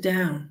can't sit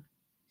down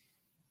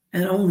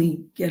and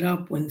only get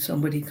up when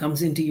somebody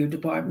comes into your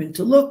department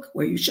to look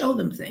where you show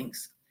them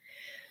things.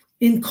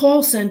 In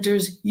call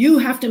centers, you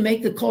have to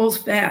make the calls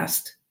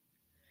fast,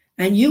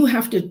 and you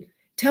have to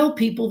tell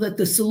people that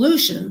the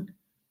solution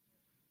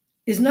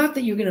is not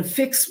that you're going to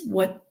fix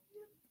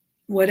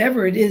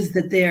whatever it is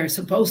that they're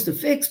supposed to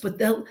fix, but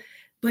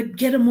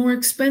get a more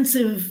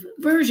expensive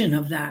version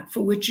of that for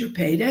which you're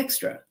paid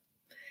extra.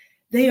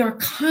 They are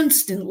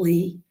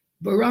constantly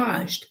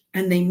barraged,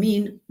 and they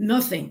mean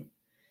nothing.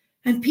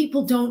 And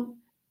people don't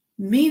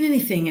mean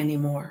anything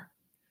anymore.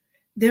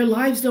 Their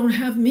lives don't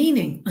have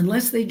meaning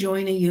unless they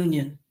join a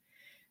union.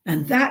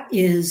 And that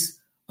is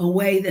a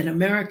way that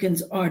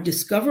Americans are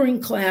discovering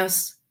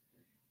class,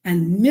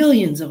 and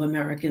millions of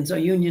Americans are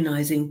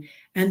unionizing,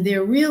 and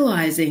they're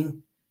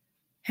realizing,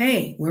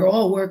 hey, we're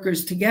all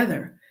workers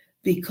together,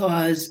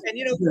 because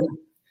the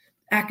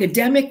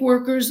academic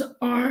workers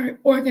are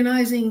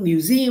organizing,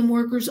 museum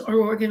workers are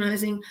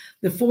organizing,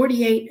 the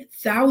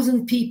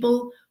 48,000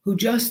 people who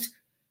just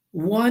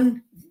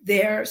won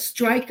their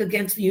strike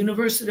against the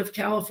University of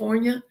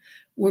California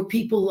were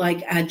people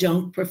like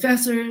adjunct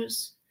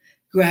professors,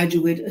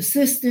 graduate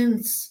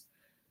assistants,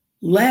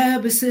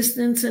 lab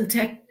assistants, and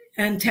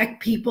tech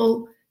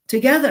people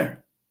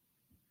together,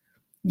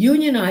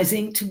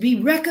 unionizing to be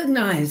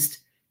recognized,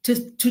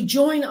 to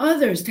join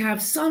others, to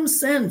have some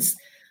sense.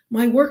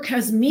 My work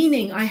has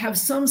meaning. I have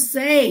some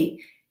say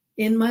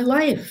in my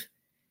life.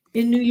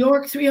 In New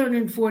York,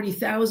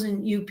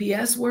 340,000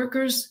 UPS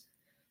workers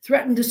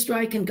threatened to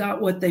strike and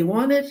got what they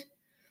wanted.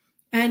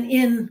 And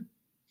in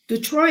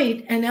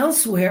Detroit and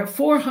elsewhere,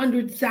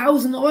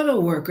 400,000 auto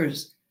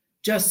workers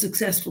just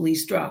successfully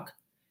struck.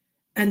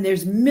 And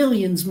there's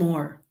millions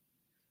more.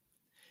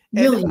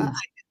 Millions.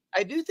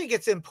 I do think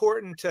it's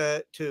important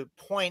to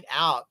point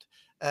out,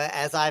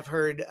 as I've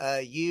heard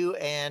you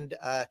and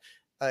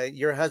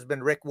your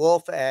husband, Rick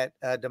Wolf, at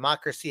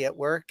Democracy at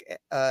Work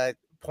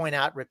point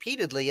out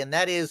repeatedly, and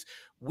that is,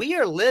 we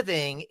are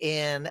living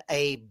in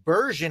a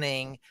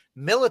burgeoning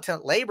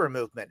militant labor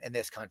movement in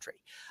this country.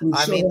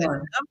 I mean, the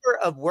number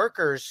of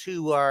workers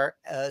who are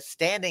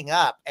standing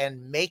up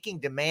and making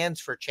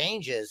demands for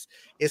changes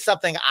is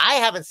something I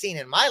haven't seen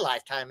in my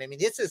lifetime. I mean,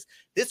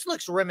 this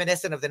looks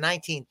reminiscent of the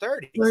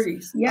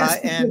 1930s. Yes.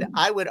 And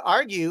I would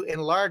argue in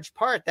large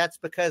part that's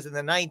because in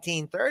the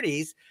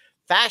 1930s,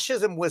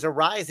 fascism was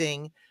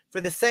arising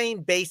for the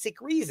same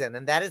basic reason.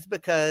 And that is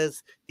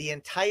because the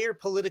entire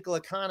political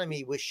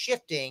economy was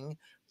shifting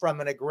from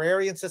an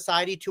agrarian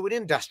society to an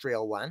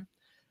industrial one.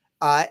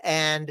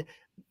 And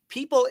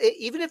people,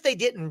 even if they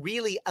didn't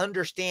really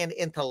understand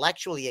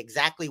intellectually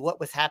exactly what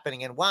was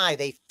happening and why,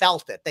 they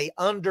felt it. They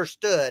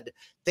understood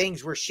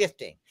things were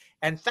shifting.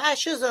 And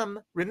fascism,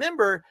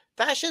 remember,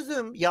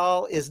 fascism,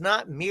 y'all, is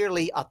not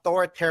merely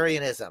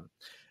authoritarianism.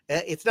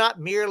 It's not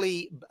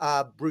merely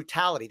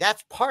brutality.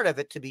 That's part of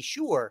it, to be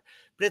sure,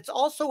 but it's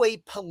also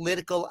a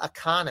political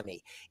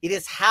economy. It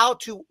is how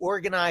to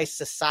organize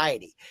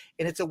society.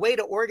 And it's a way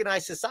to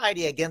organize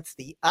society against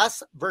the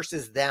us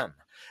versus them.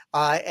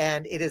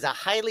 And it is a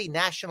highly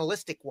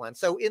nationalistic one.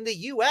 So in the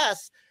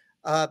U.S.,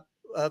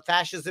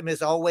 fascism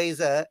is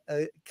always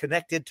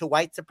connected to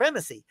white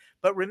supremacy.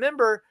 But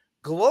remember,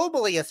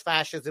 globally, as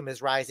fascism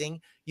is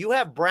rising, you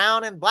have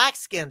brown and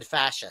black-skinned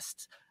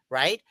fascists,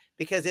 right?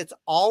 Because it's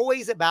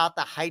always about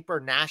the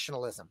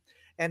hyper-nationalism.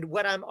 And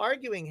what I'm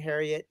arguing,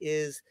 Harriet,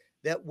 is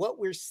that what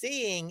we're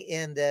seeing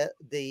in the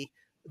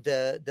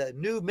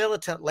new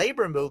militant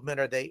labor movement,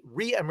 or the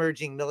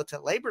re-emerging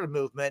militant labor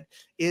movement,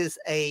 is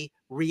a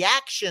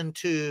reaction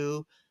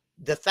to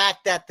the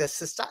fact that the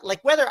society,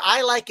 like whether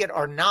I like it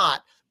or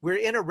not, we're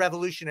in a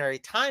revolutionary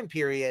time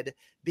period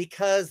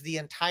because the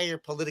entire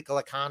political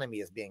economy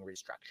is being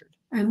restructured.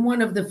 And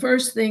one of the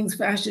first things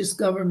fascist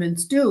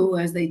governments do,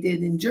 as they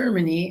did in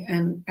Germany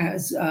and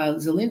as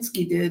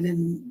Zelensky did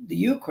in the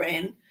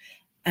Ukraine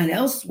and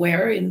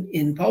elsewhere,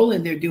 in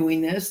Poland, they're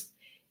doing this,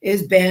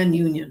 is ban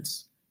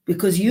unions.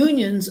 Because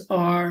unions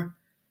are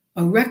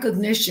a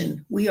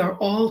recognition we are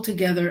all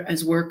together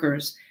as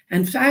workers.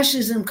 And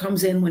fascism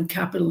comes in when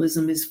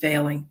capitalism is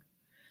failing.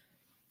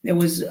 There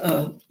was,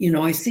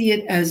 I see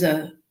it as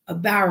a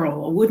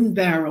barrel, a wooden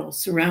barrel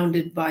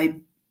surrounded by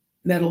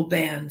metal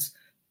bands.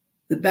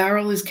 The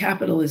barrel is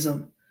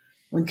capitalism.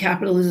 When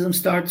capitalism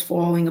starts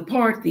falling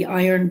apart, the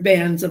iron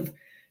bands of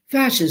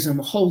fascism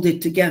hold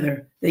it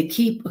together. They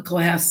keep a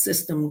class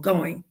system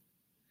going.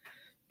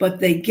 But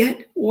they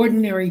get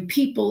ordinary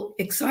people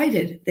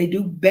excited. They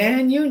do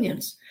ban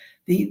unions.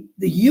 The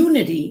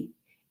unity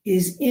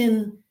is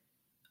in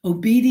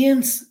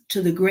obedience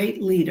to the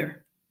great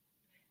leader.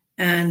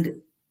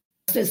 And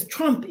as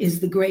Trump is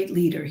the great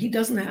leader, he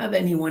doesn't have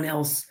anyone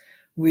else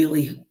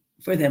really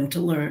for them to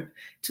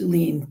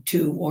lean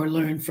to or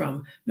learn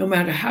from. No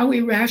matter how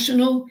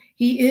irrational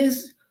he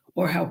is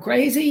or how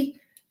crazy,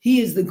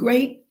 he is the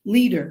great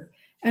leader.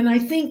 And I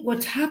think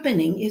what's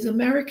happening is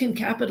American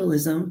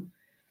capitalism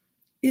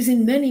is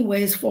in many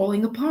ways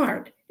falling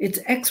apart. It's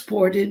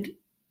exported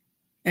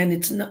and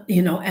it's not,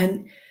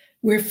 and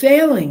we're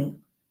failing.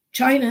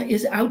 China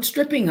is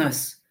outstripping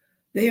us.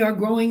 They are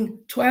growing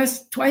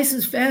twice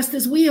as fast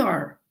as we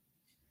are.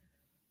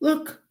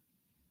 Look,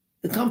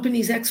 the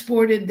companies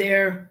exported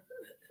their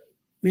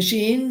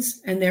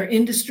machines and their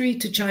industry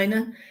to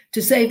China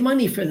to save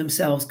money for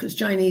themselves because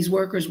Chinese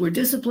workers were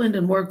disciplined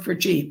and worked for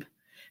cheap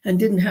and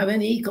didn't have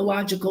any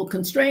ecological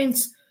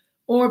constraints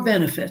or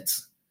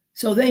benefits.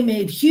 So they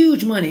made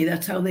huge money.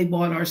 That's how they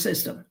bought our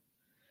system.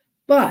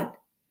 But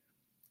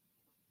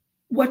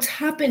what's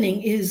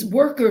happening is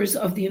workers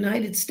of the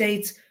United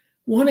States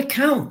want to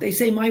count. They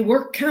say, my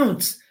work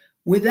counts.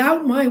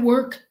 Without my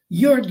work,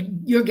 you're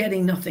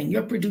getting nothing.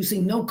 You're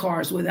producing no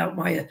cars without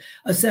my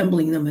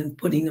assembling them and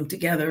putting them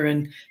together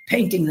and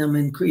painting them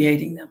and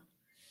creating them.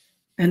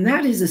 And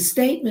that is a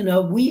statement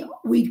of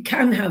we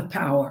can have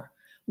power.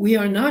 We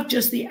are not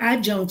just the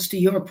adjuncts to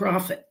your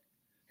profit.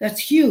 That's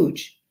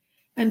huge.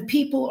 And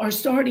people are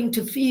starting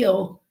to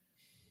feel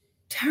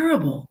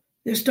terrible.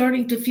 They're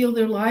starting to feel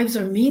their lives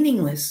are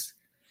meaningless.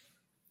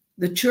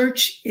 The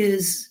church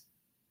is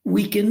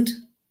weakened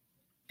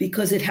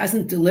because it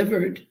hasn't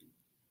delivered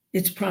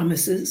its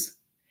promises,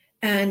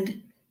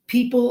 and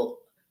people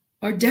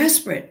are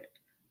desperate.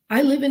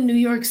 I live in New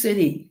York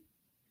City.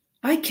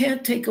 I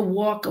can't take a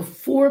walk of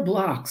 4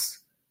 blocks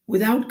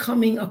without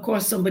coming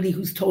across somebody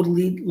who's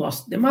totally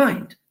lost their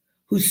mind,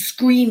 who's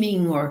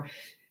screaming or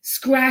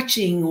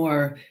scratching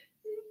or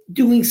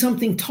doing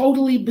something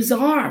totally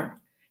bizarre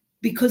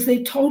because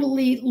they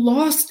totally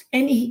lost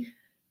any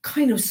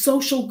kind of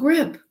social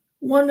grip.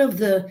 One of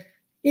the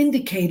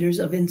indicators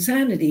of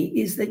insanity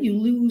is that you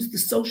lose the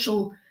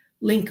social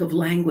link of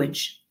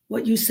language.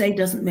 What you say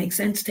doesn't make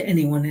sense to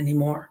anyone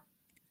anymore.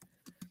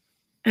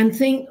 And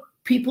think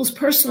people's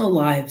personal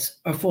lives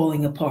are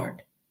falling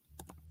apart.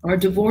 Our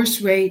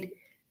divorce rate,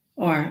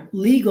 our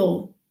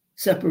legal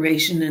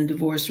separation and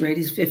divorce rate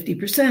is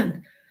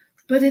 50%.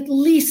 But at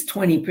least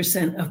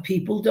 20% of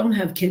people don't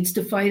have kids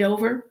to fight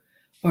over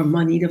or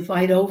money to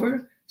fight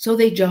over. So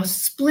they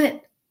just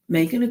split,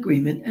 make an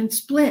agreement and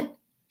split.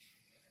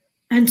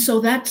 And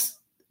so that's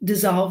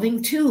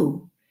dissolving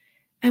too.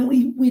 And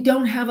we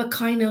don't have a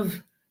kind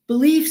of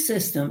belief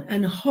system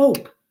and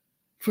hope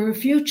for a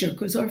future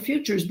because our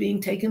future is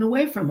being taken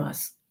away from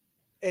us.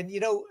 And,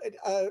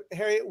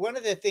 Harriet, one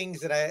of the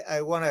things that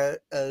I want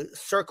to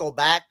circle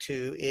back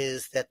to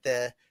is that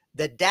the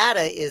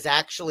data is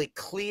actually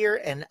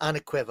clear and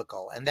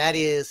unequivocal. And that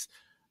is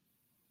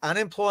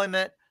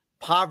unemployment,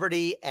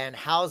 poverty, and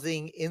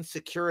housing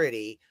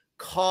insecurity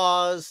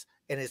cause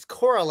and is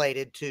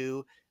correlated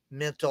to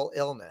mental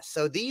illness.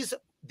 So these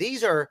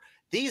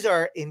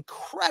are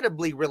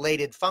incredibly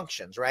related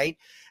functions, right?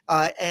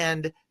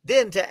 And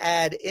then to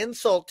add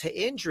insult to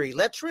injury,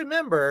 let's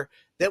remember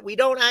that we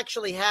don't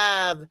actually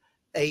have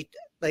the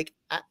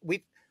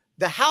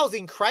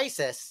housing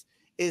crisis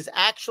is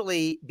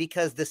actually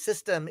because the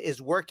system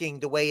is working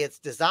the way it's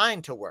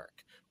designed to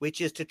work,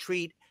 which is to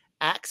treat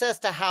access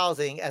to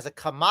housing as a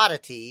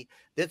commodity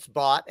that's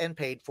bought and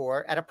paid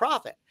for at a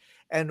profit.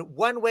 And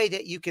one way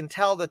that you can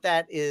tell that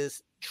that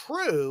is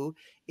true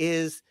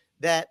is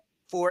that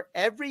for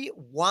every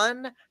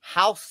one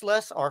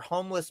houseless or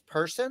homeless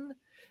person,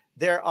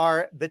 there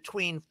are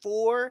between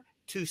 4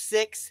 to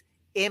 6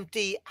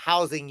 empty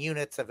housing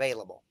units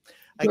available.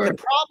 Like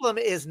the problem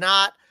is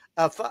not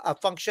a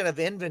function of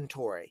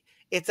inventory.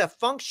 It's a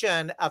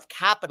function of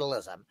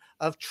capitalism,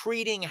 of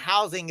treating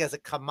housing as a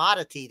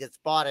commodity that's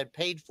bought and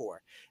paid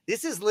for.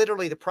 This is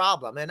literally the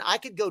problem. And I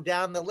could go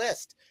down the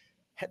list.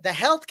 The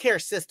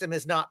healthcare system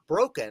is not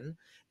broken.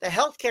 The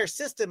healthcare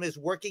system is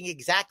working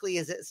exactly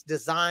as it's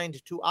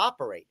designed to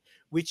operate,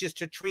 which is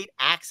to treat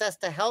access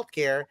to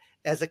healthcare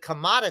as a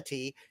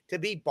commodity to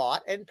be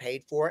bought and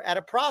paid for at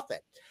a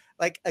profit.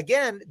 Like,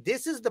 again,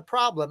 this is the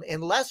problem.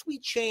 Unless we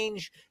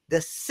change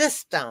the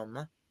system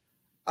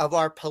of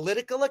our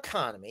political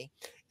economy,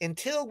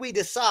 until we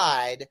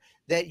decide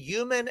that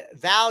human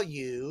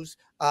values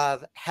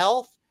of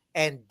health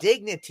and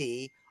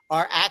dignity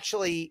are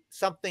actually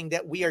something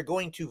that we are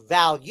going to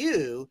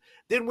value,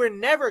 then we're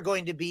never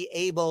going to be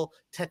able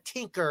to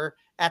tinker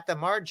at the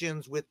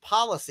margins with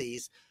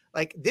policies.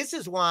 Like, this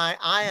is why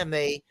I am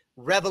a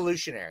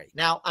revolutionary.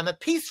 Now, I'm a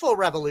peaceful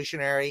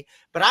revolutionary,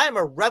 but I am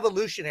a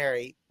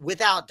revolutionary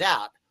without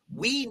doubt.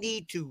 We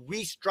need to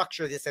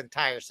restructure this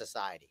entire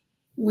society.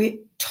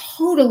 We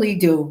totally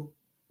do.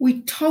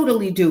 We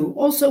totally do.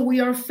 Also, we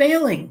are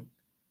failing.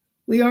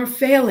 We are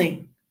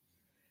failing.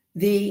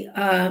 The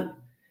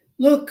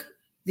look,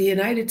 the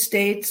United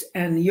States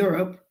and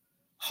Europe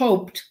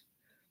hoped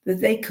that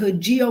they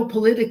could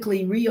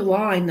geopolitically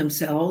realign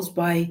themselves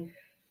by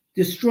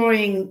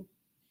destroying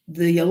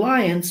the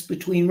alliance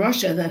between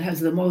Russia, that has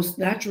the most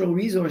natural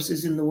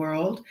resources in the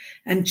world,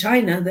 and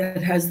China,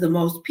 that has the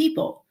most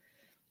people,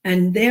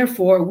 and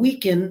therefore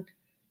weaken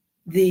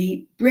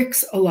the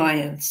BRICS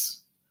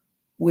alliance,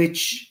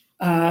 which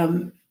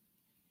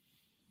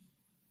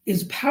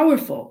is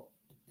powerful.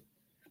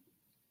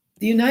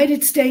 The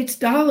United States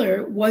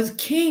dollar was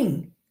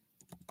king.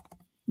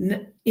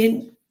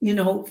 In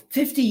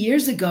 50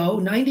 years ago,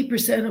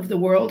 90% of the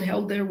world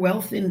held their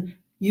wealth in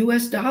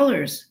US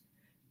dollars.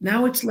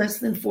 Now it's less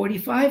than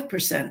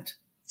 45%.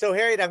 So,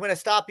 Harriet, I'm going to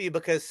stop you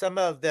because some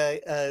of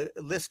the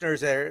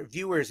listeners or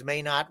viewers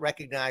may not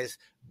recognize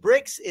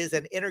BRICS is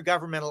an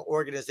intergovernmental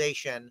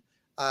organization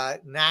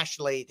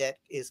nationally that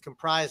is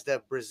comprised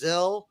of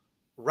Brazil,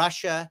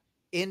 Russia,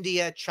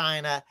 India,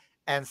 China,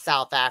 and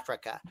South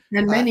Africa.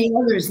 And many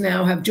others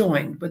now have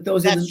joined, but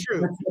those that's are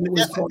true. That's what it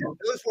was called.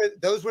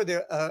 Those were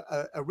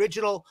the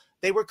original.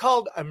 They were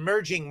called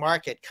emerging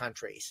market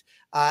countries,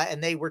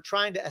 and they were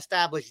trying to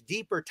establish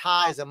deeper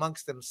ties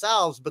amongst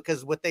themselves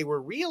because what they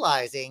were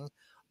realizing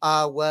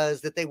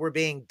was that they were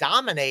being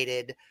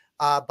dominated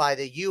by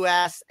the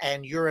U.S.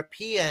 and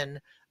European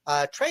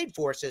trade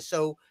forces.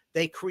 So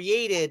they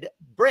created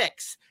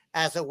BRICS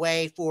as a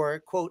way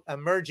for, quote,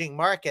 emerging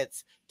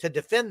markets to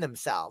defend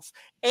themselves.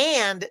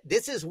 And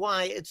this is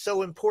why it's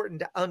so important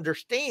to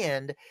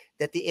understand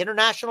that the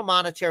International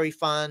Monetary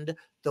Fund,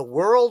 the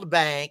World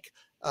Bank,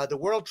 the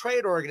World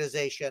Trade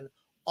Organization,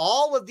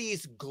 all of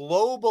these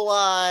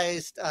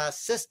globalized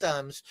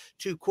systems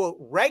to, quote,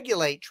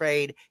 regulate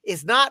trade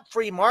is not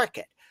free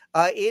market.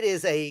 It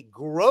is a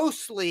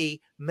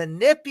grossly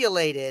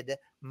manipulated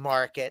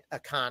market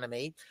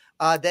economy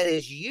that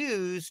is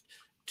used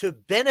to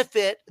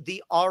benefit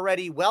the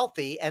already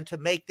wealthy and to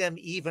make them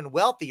even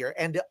wealthier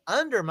and to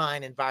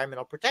undermine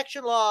environmental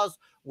protection laws,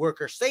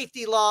 worker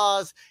safety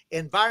laws,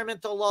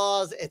 environmental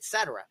laws,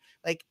 etc.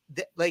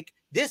 Like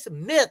this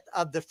myth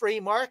of the free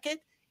market,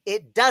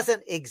 it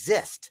doesn't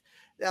exist.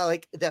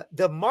 Like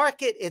the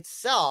market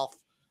itself,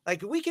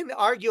 like we can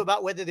argue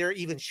about whether there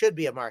even should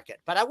be a market,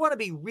 but I want to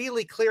be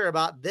really clear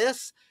about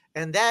this,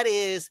 and that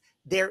is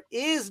there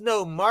is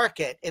no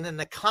market in an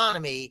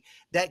economy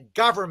that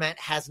government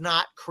has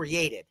not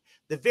created.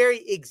 The very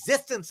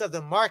existence of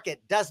the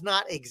market does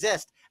not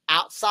exist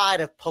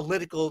outside of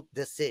political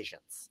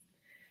decisions.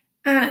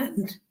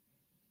 And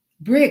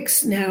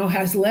BRICS now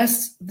has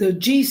less, the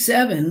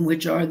G7,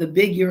 which are the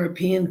big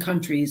European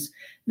countries,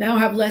 now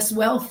have less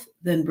wealth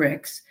than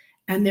BRICS.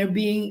 And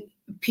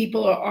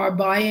people are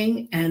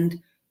buying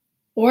and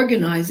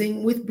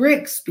organizing with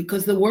BRICS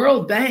because the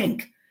World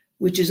Bank,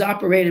 which is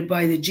operated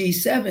by the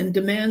G7,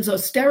 demands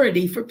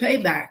austerity for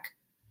payback,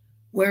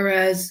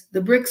 whereas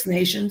the BRICS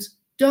nations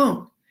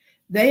don't.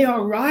 They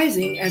are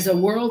rising as a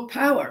world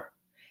power.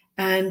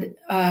 And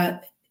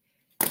the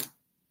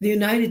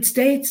United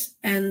States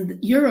and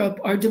Europe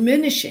are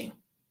diminishing.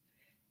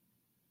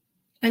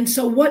 And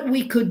so what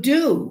we could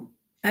do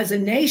as a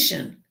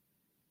nation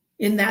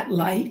in that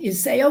light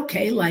is say,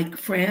 okay, like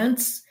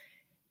France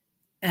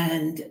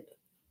and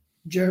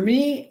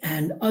Germany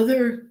and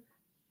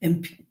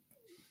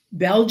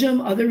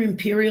Belgium, other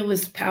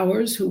imperialist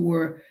powers who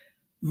were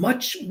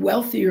much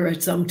wealthier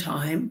at some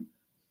time,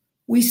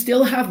 we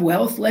still have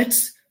wealth.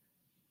 Let's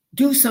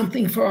do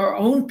something for our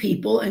own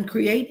people and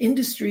create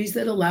industries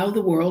that allow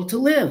the world to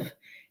live.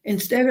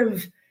 Instead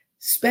of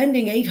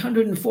spending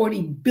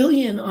 $840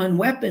 billion on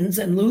weapons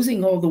and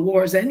losing all the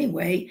wars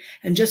anyway,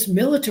 and just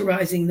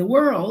militarizing the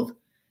world,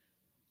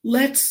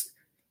 let's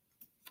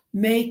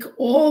make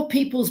all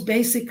people's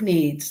basic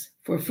needs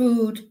for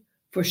food,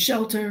 for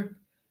shelter,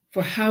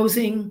 for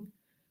housing,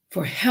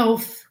 for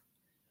health,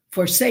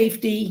 for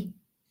safety,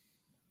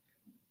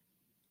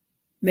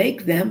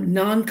 make them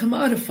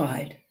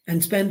non-commodified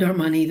and spend our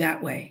money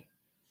that way.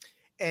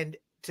 And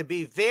to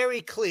be very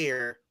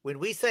clear, when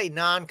we say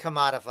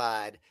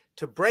non-commodified,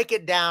 to break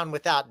it down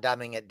without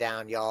dumbing it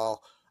down,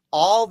 y'all,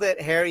 all that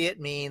Harriet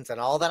means and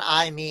all that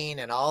I mean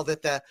and all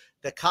that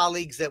the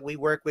colleagues that we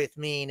work with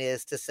mean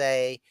is to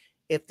say,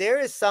 if there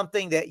is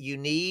something that you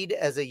need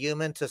as a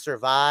human to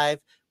survive,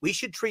 we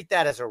should treat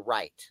that as a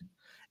right.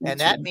 And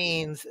that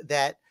means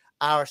that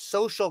our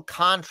social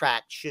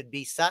contract should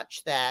be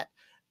such that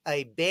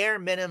a bare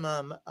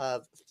minimum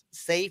of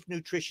safe,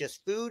 nutritious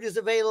food is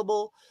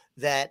available,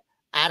 that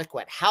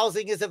adequate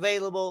housing is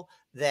available,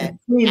 that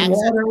clean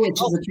water, which is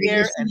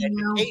healthcare and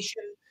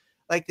education,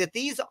 like that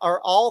these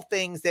are all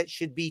things that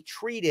should be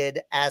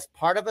treated as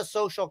part of a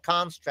social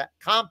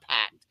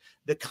compact,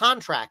 the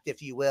contract,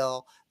 if you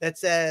will, that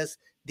says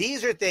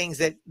these are things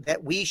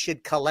that we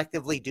should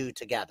collectively do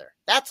together.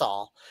 That's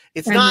all.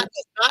 It's not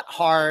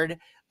hard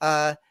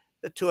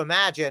to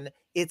imagine.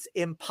 It's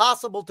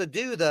impossible to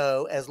do,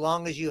 though, as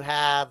long as you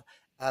have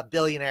a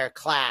billionaire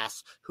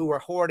class who are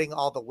hoarding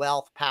all the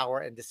wealth, power,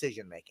 and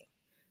decision making.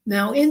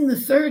 Now, in the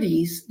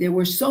 30s, there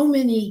were so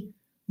many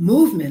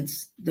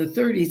movements, the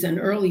 30s and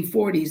early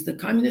 40s, the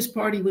Communist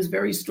Party was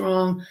very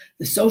strong.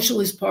 The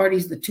socialist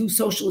parties, the two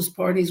socialist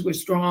parties were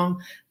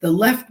strong. The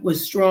left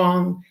was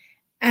strong.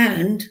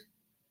 And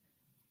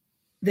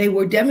they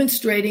were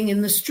demonstrating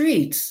in the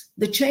streets.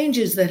 The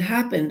changes that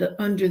happened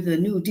under the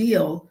New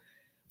Deal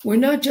were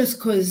not just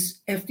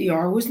because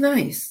FDR was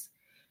nice.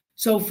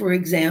 So, for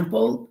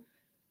example,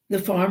 the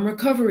Farm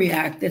Recovery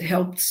Act that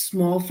helped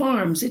small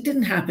farms, it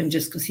didn't happen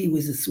just because he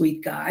was a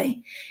sweet guy.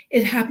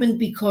 It happened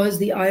because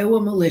the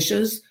Iowa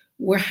militias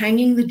were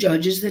hanging the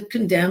judges that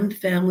condemned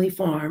family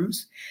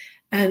farms,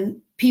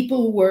 and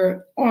people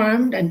were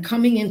armed and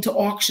coming into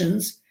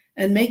auctions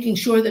and making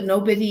sure that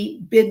nobody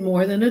bid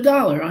more than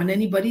 $1 on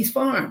anybody's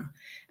farm.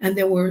 And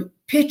there were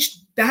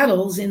pitched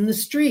battles in the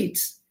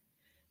streets.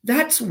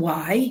 That's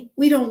why.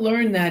 We don't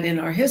learn that in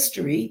our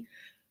history,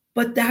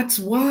 but that's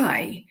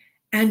why.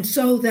 And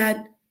so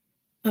that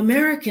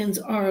Americans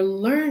are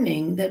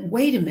learning that,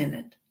 wait a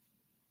minute,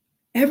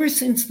 ever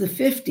since the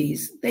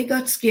 50s, they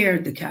got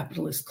scared, the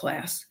capitalist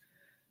class.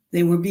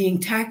 They were being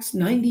taxed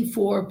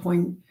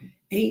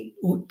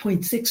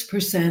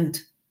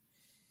 94.6%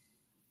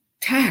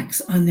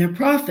 tax on their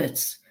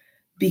profits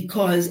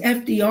because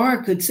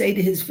FDR could say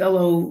to his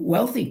fellow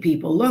wealthy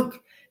people,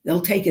 look,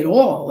 they'll take it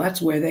all.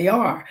 That's where they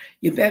are.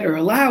 You better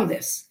allow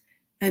this.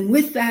 And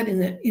with that, in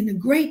the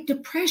Great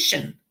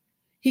Depression,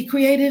 he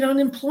created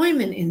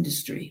unemployment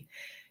industry,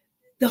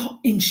 the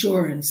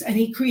insurance, and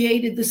he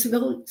created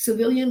the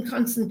Civilian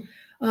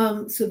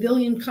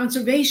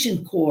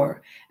Conservation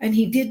Corps, and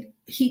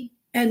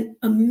and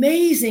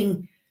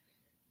amazing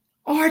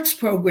arts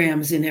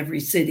programs in every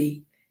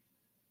city.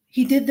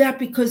 He did that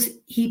because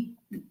he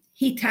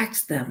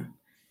taxed them.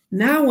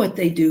 Now what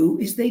they do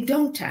is they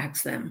don't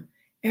tax them.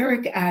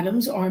 Eric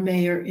Adams, our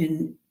mayor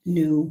in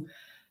New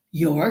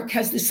York,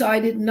 has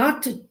decided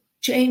not to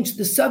change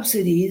the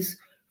subsidies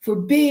for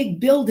big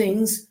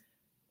buildings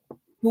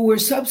who were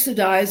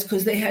subsidized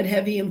because they had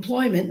heavy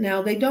employment.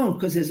 Now they don't,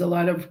 because there's a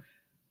lot of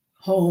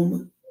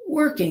home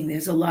working.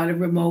 There's a lot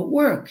of remote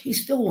work. He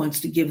still wants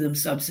to give them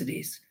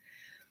subsidies.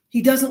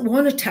 He doesn't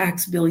want to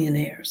tax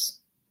billionaires.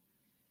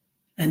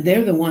 And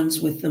they're the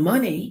ones with the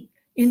money.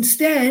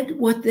 Instead,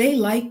 what they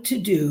like to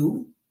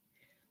do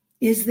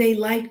is they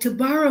like to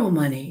borrow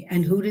money.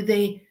 And who do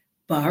they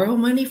borrow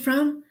money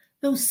from?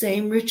 Those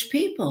same rich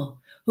people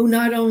who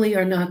not only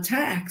are not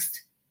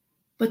taxed,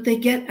 but they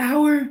get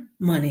our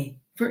money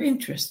for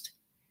interest.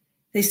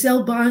 They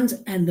sell bonds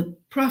and the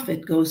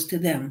profit goes to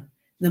them.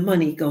 The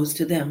money goes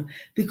to them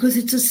because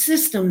it's a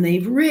system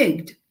they've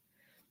rigged.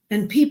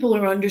 And people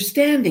are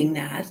understanding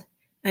that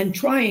and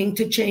trying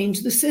to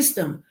change the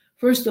system.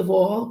 First of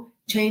all,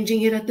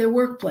 changing it at their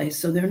workplace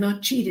so they're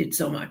not cheated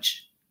so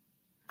much.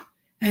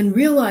 And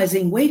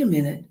realizing, wait a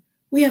minute,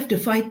 we have to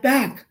fight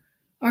back.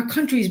 Our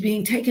country's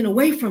being taken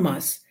away from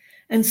us.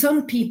 And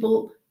some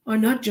people are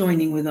not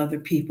joining with other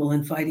people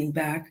and fighting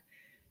back.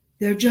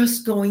 They're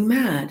just going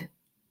mad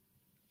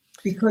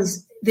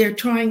because they're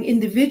trying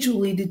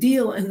individually to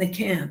deal and they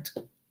can't.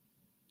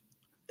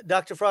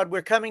 Dr. Fraud,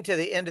 we're coming to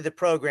the end of the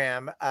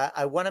program.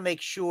 I want to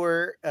make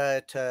sure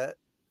to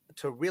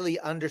really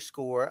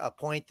underscore a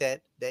point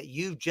that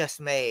you've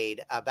just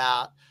made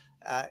about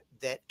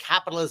that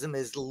capitalism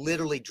is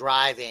literally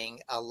driving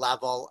a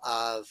level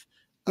of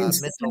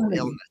mental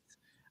illness.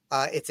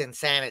 It's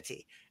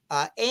insanity.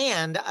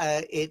 And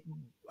I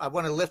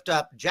want to lift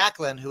up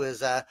Jacqueline, who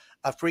is a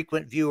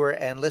frequent viewer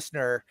and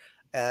listener,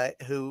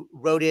 who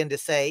wrote in to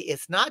say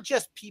it's not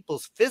just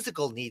people's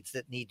physical needs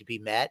that need to be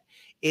met,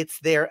 it's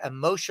their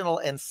emotional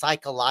and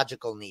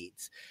psychological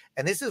needs.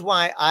 And this is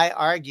why I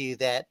argue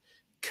that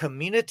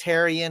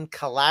communitarian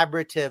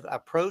collaborative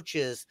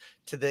approaches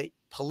to the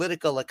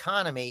political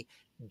economy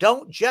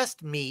don't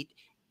just meet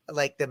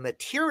like the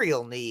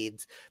material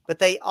needs, but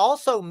they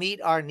also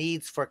meet our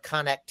needs for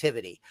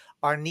connectivity,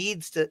 our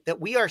needs that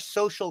we are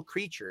social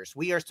creatures.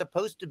 We are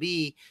supposed to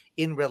be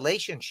in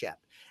relationship.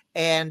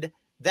 And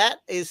that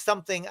is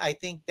something I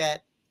think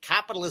that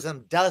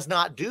capitalism does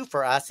not do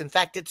for us. In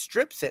fact, it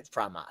strips it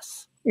from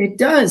us. It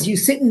does. You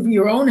sit in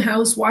your own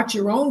house, watch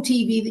your own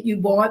TV that you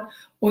bought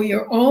or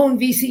your own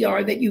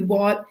VCR that you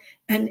bought,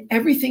 and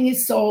everything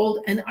is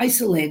sold and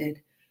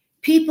isolated.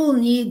 People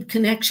need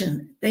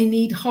connection. They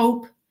need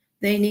hope.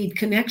 They need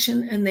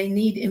connection and they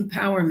need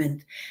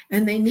empowerment.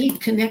 And they need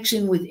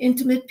connection with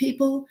intimate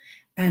people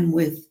and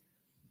with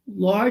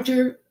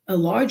a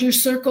larger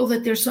circle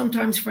that they're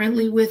sometimes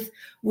friendly with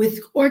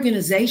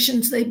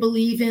organizations they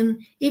believe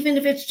in, even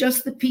if it's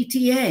just the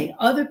PTA,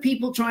 other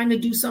people trying to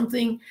do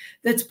something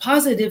that's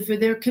positive for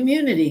their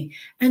community.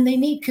 And they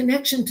need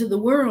connection to the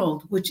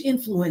world, which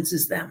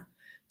influences them.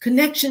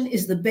 Connection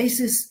is the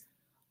basis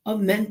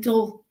of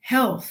mental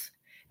health.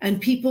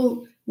 And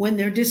people, when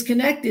they're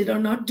disconnected, are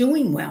not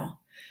doing well.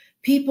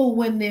 People,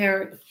 when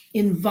they're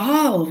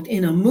involved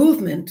in a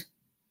movement,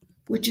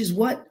 which is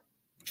what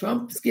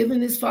Trump's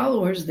given his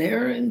followers,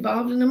 they're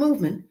involved in a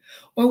movement,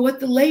 or what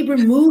the labor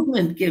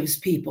movement gives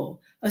people,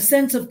 a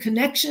sense of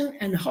connection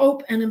and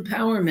hope and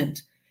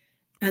empowerment.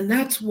 And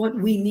that's what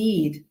we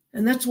need.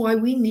 And that's why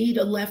we need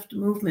a left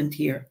movement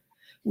here.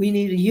 We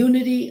need a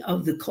unity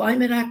of the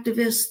climate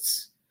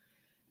activists,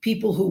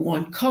 people who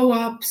want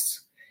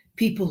co-ops,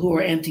 people who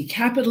are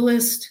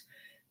anti-capitalist,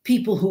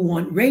 people who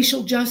want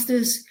racial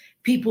justice,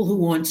 people who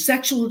want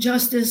sexual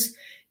justice,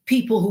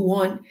 people who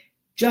want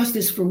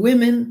justice for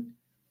women,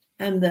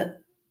 and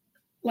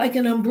like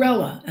an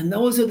umbrella. And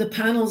those are the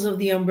panels of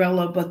the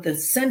umbrella, but the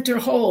center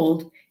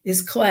hold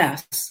is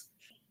class,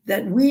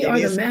 that we are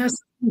the mass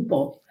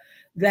people,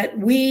 that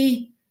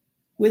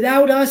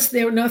without us,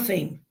 they're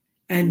nothing.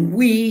 And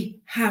we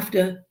have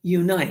to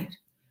unite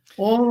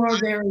all our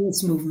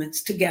various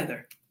movements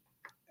together.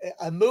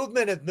 A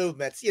movement of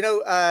movements.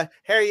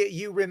 Harriet,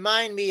 you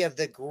remind me of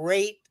the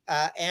great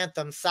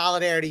anthem,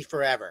 Solidarity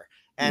Forever.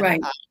 And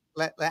right.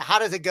 How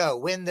does it go?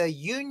 When the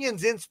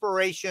union's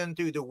inspiration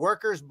through the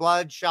workers'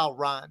 blood shall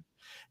run,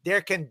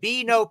 there can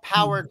be no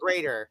power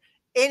greater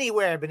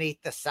anywhere beneath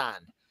the sun.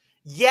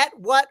 Yet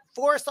what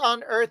force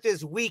on earth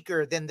is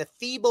weaker than the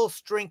feeble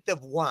strength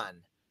of one?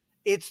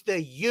 It's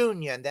the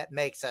union that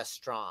makes us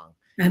strong.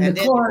 And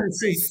the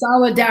chorus is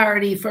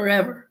solidarity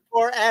forever.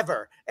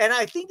 Forever. And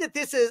I think that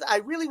I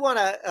really want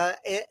to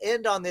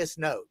end on this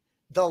note.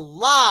 The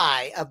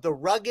lie of the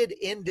rugged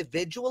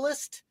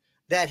individualist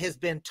that has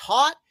been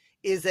taught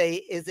is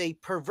a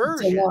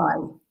perversion.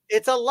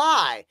 It's a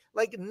lie.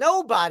 Like,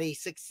 nobody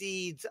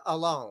succeeds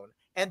alone.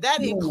 And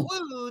that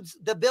includes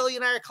the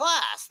billionaire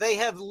class. They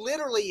have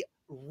literally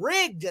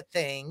rigged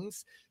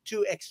things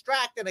to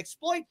extract and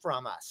exploit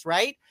from us,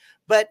 right?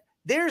 But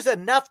there's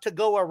enough to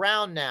go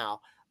around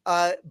now.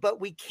 But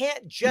we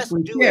can't just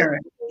do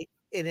it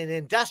in an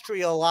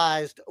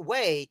industrialized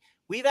way.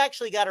 We've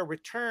actually got to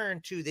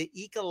return to the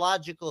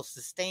ecological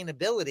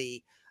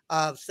sustainability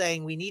of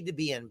saying we need to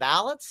be in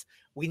balance.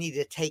 We need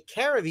to take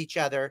care of each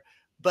other.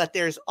 But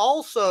there's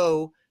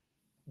also,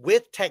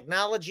 with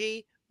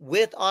technology,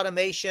 with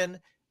automation,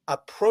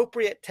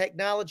 appropriate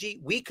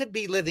technology, we could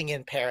be living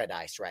in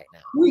paradise right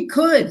now. We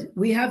could.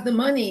 We have the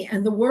money,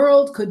 and the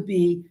world could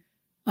be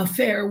a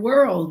fair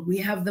world. We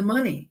have the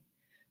money.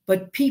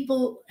 But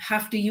people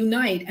have to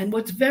unite. And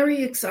what's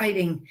very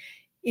exciting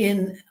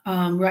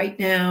right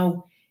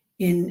now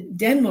in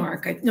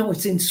Denmark,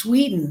 it's in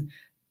Sweden,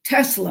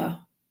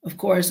 Tesla, of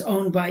course,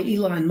 owned by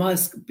Elon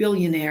Musk,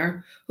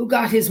 billionaire, who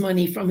got his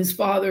money from his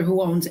father,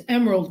 who owns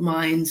emerald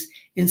mines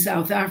in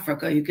South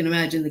Africa. You can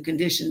imagine the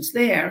conditions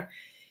there.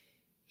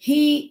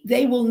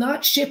 They will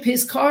not ship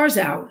his cars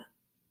out.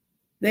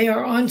 They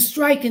are on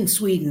strike in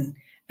Sweden.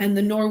 And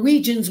the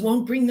Norwegians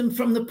won't bring them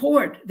from the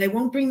port. They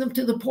won't bring them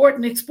to the port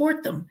and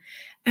export them.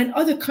 And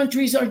other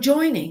countries are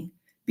joining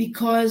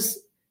because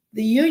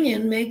the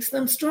union makes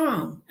them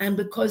strong and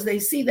because they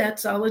see that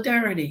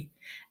solidarity.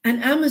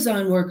 And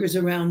Amazon workers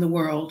around the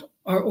world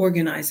are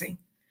organizing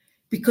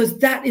because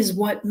that is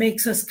what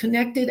makes us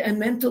connected and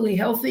mentally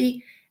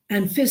healthy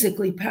and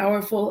physically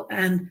powerful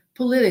and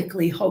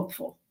politically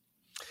hopeful.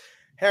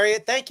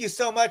 Harriet, thank you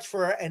so much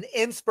for an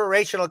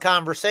inspirational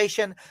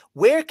conversation.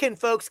 Where can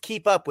folks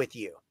keep up with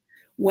you?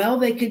 Well,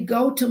 they could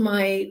go to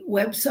my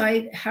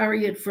website,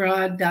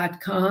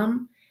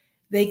 harrietfraud.com.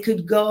 They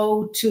could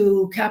go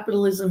to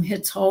Capitalism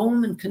Hits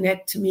Home and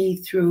connect to me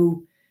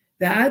through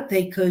that.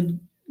 They could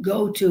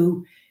go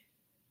to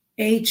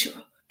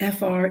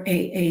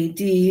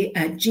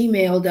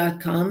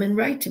hfraad@gmail.com and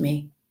write to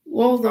me.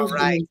 All those. All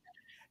right.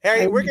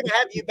 Harriet, we're going to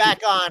have you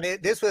back on.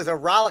 This was a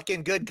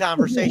rollicking good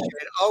conversation.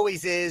 It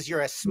always is.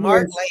 You're a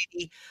smart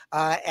lady,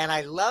 and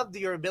I love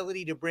your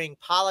ability to bring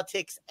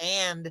politics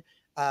and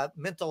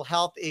mental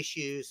health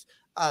issues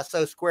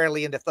so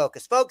squarely into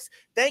focus. Folks,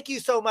 thank you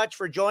so much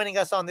for joining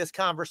us on this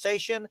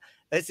conversation.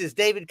 This is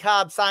David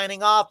Cobb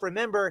signing off.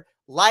 Remember,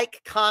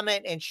 like,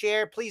 comment, and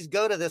share. Please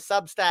go to the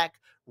Substack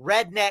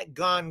Redneck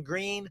Gone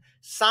Green.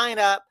 Sign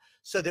up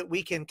so that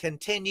we can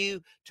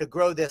continue to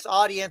grow this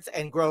audience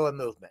and grow a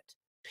movement.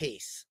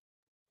 Peace.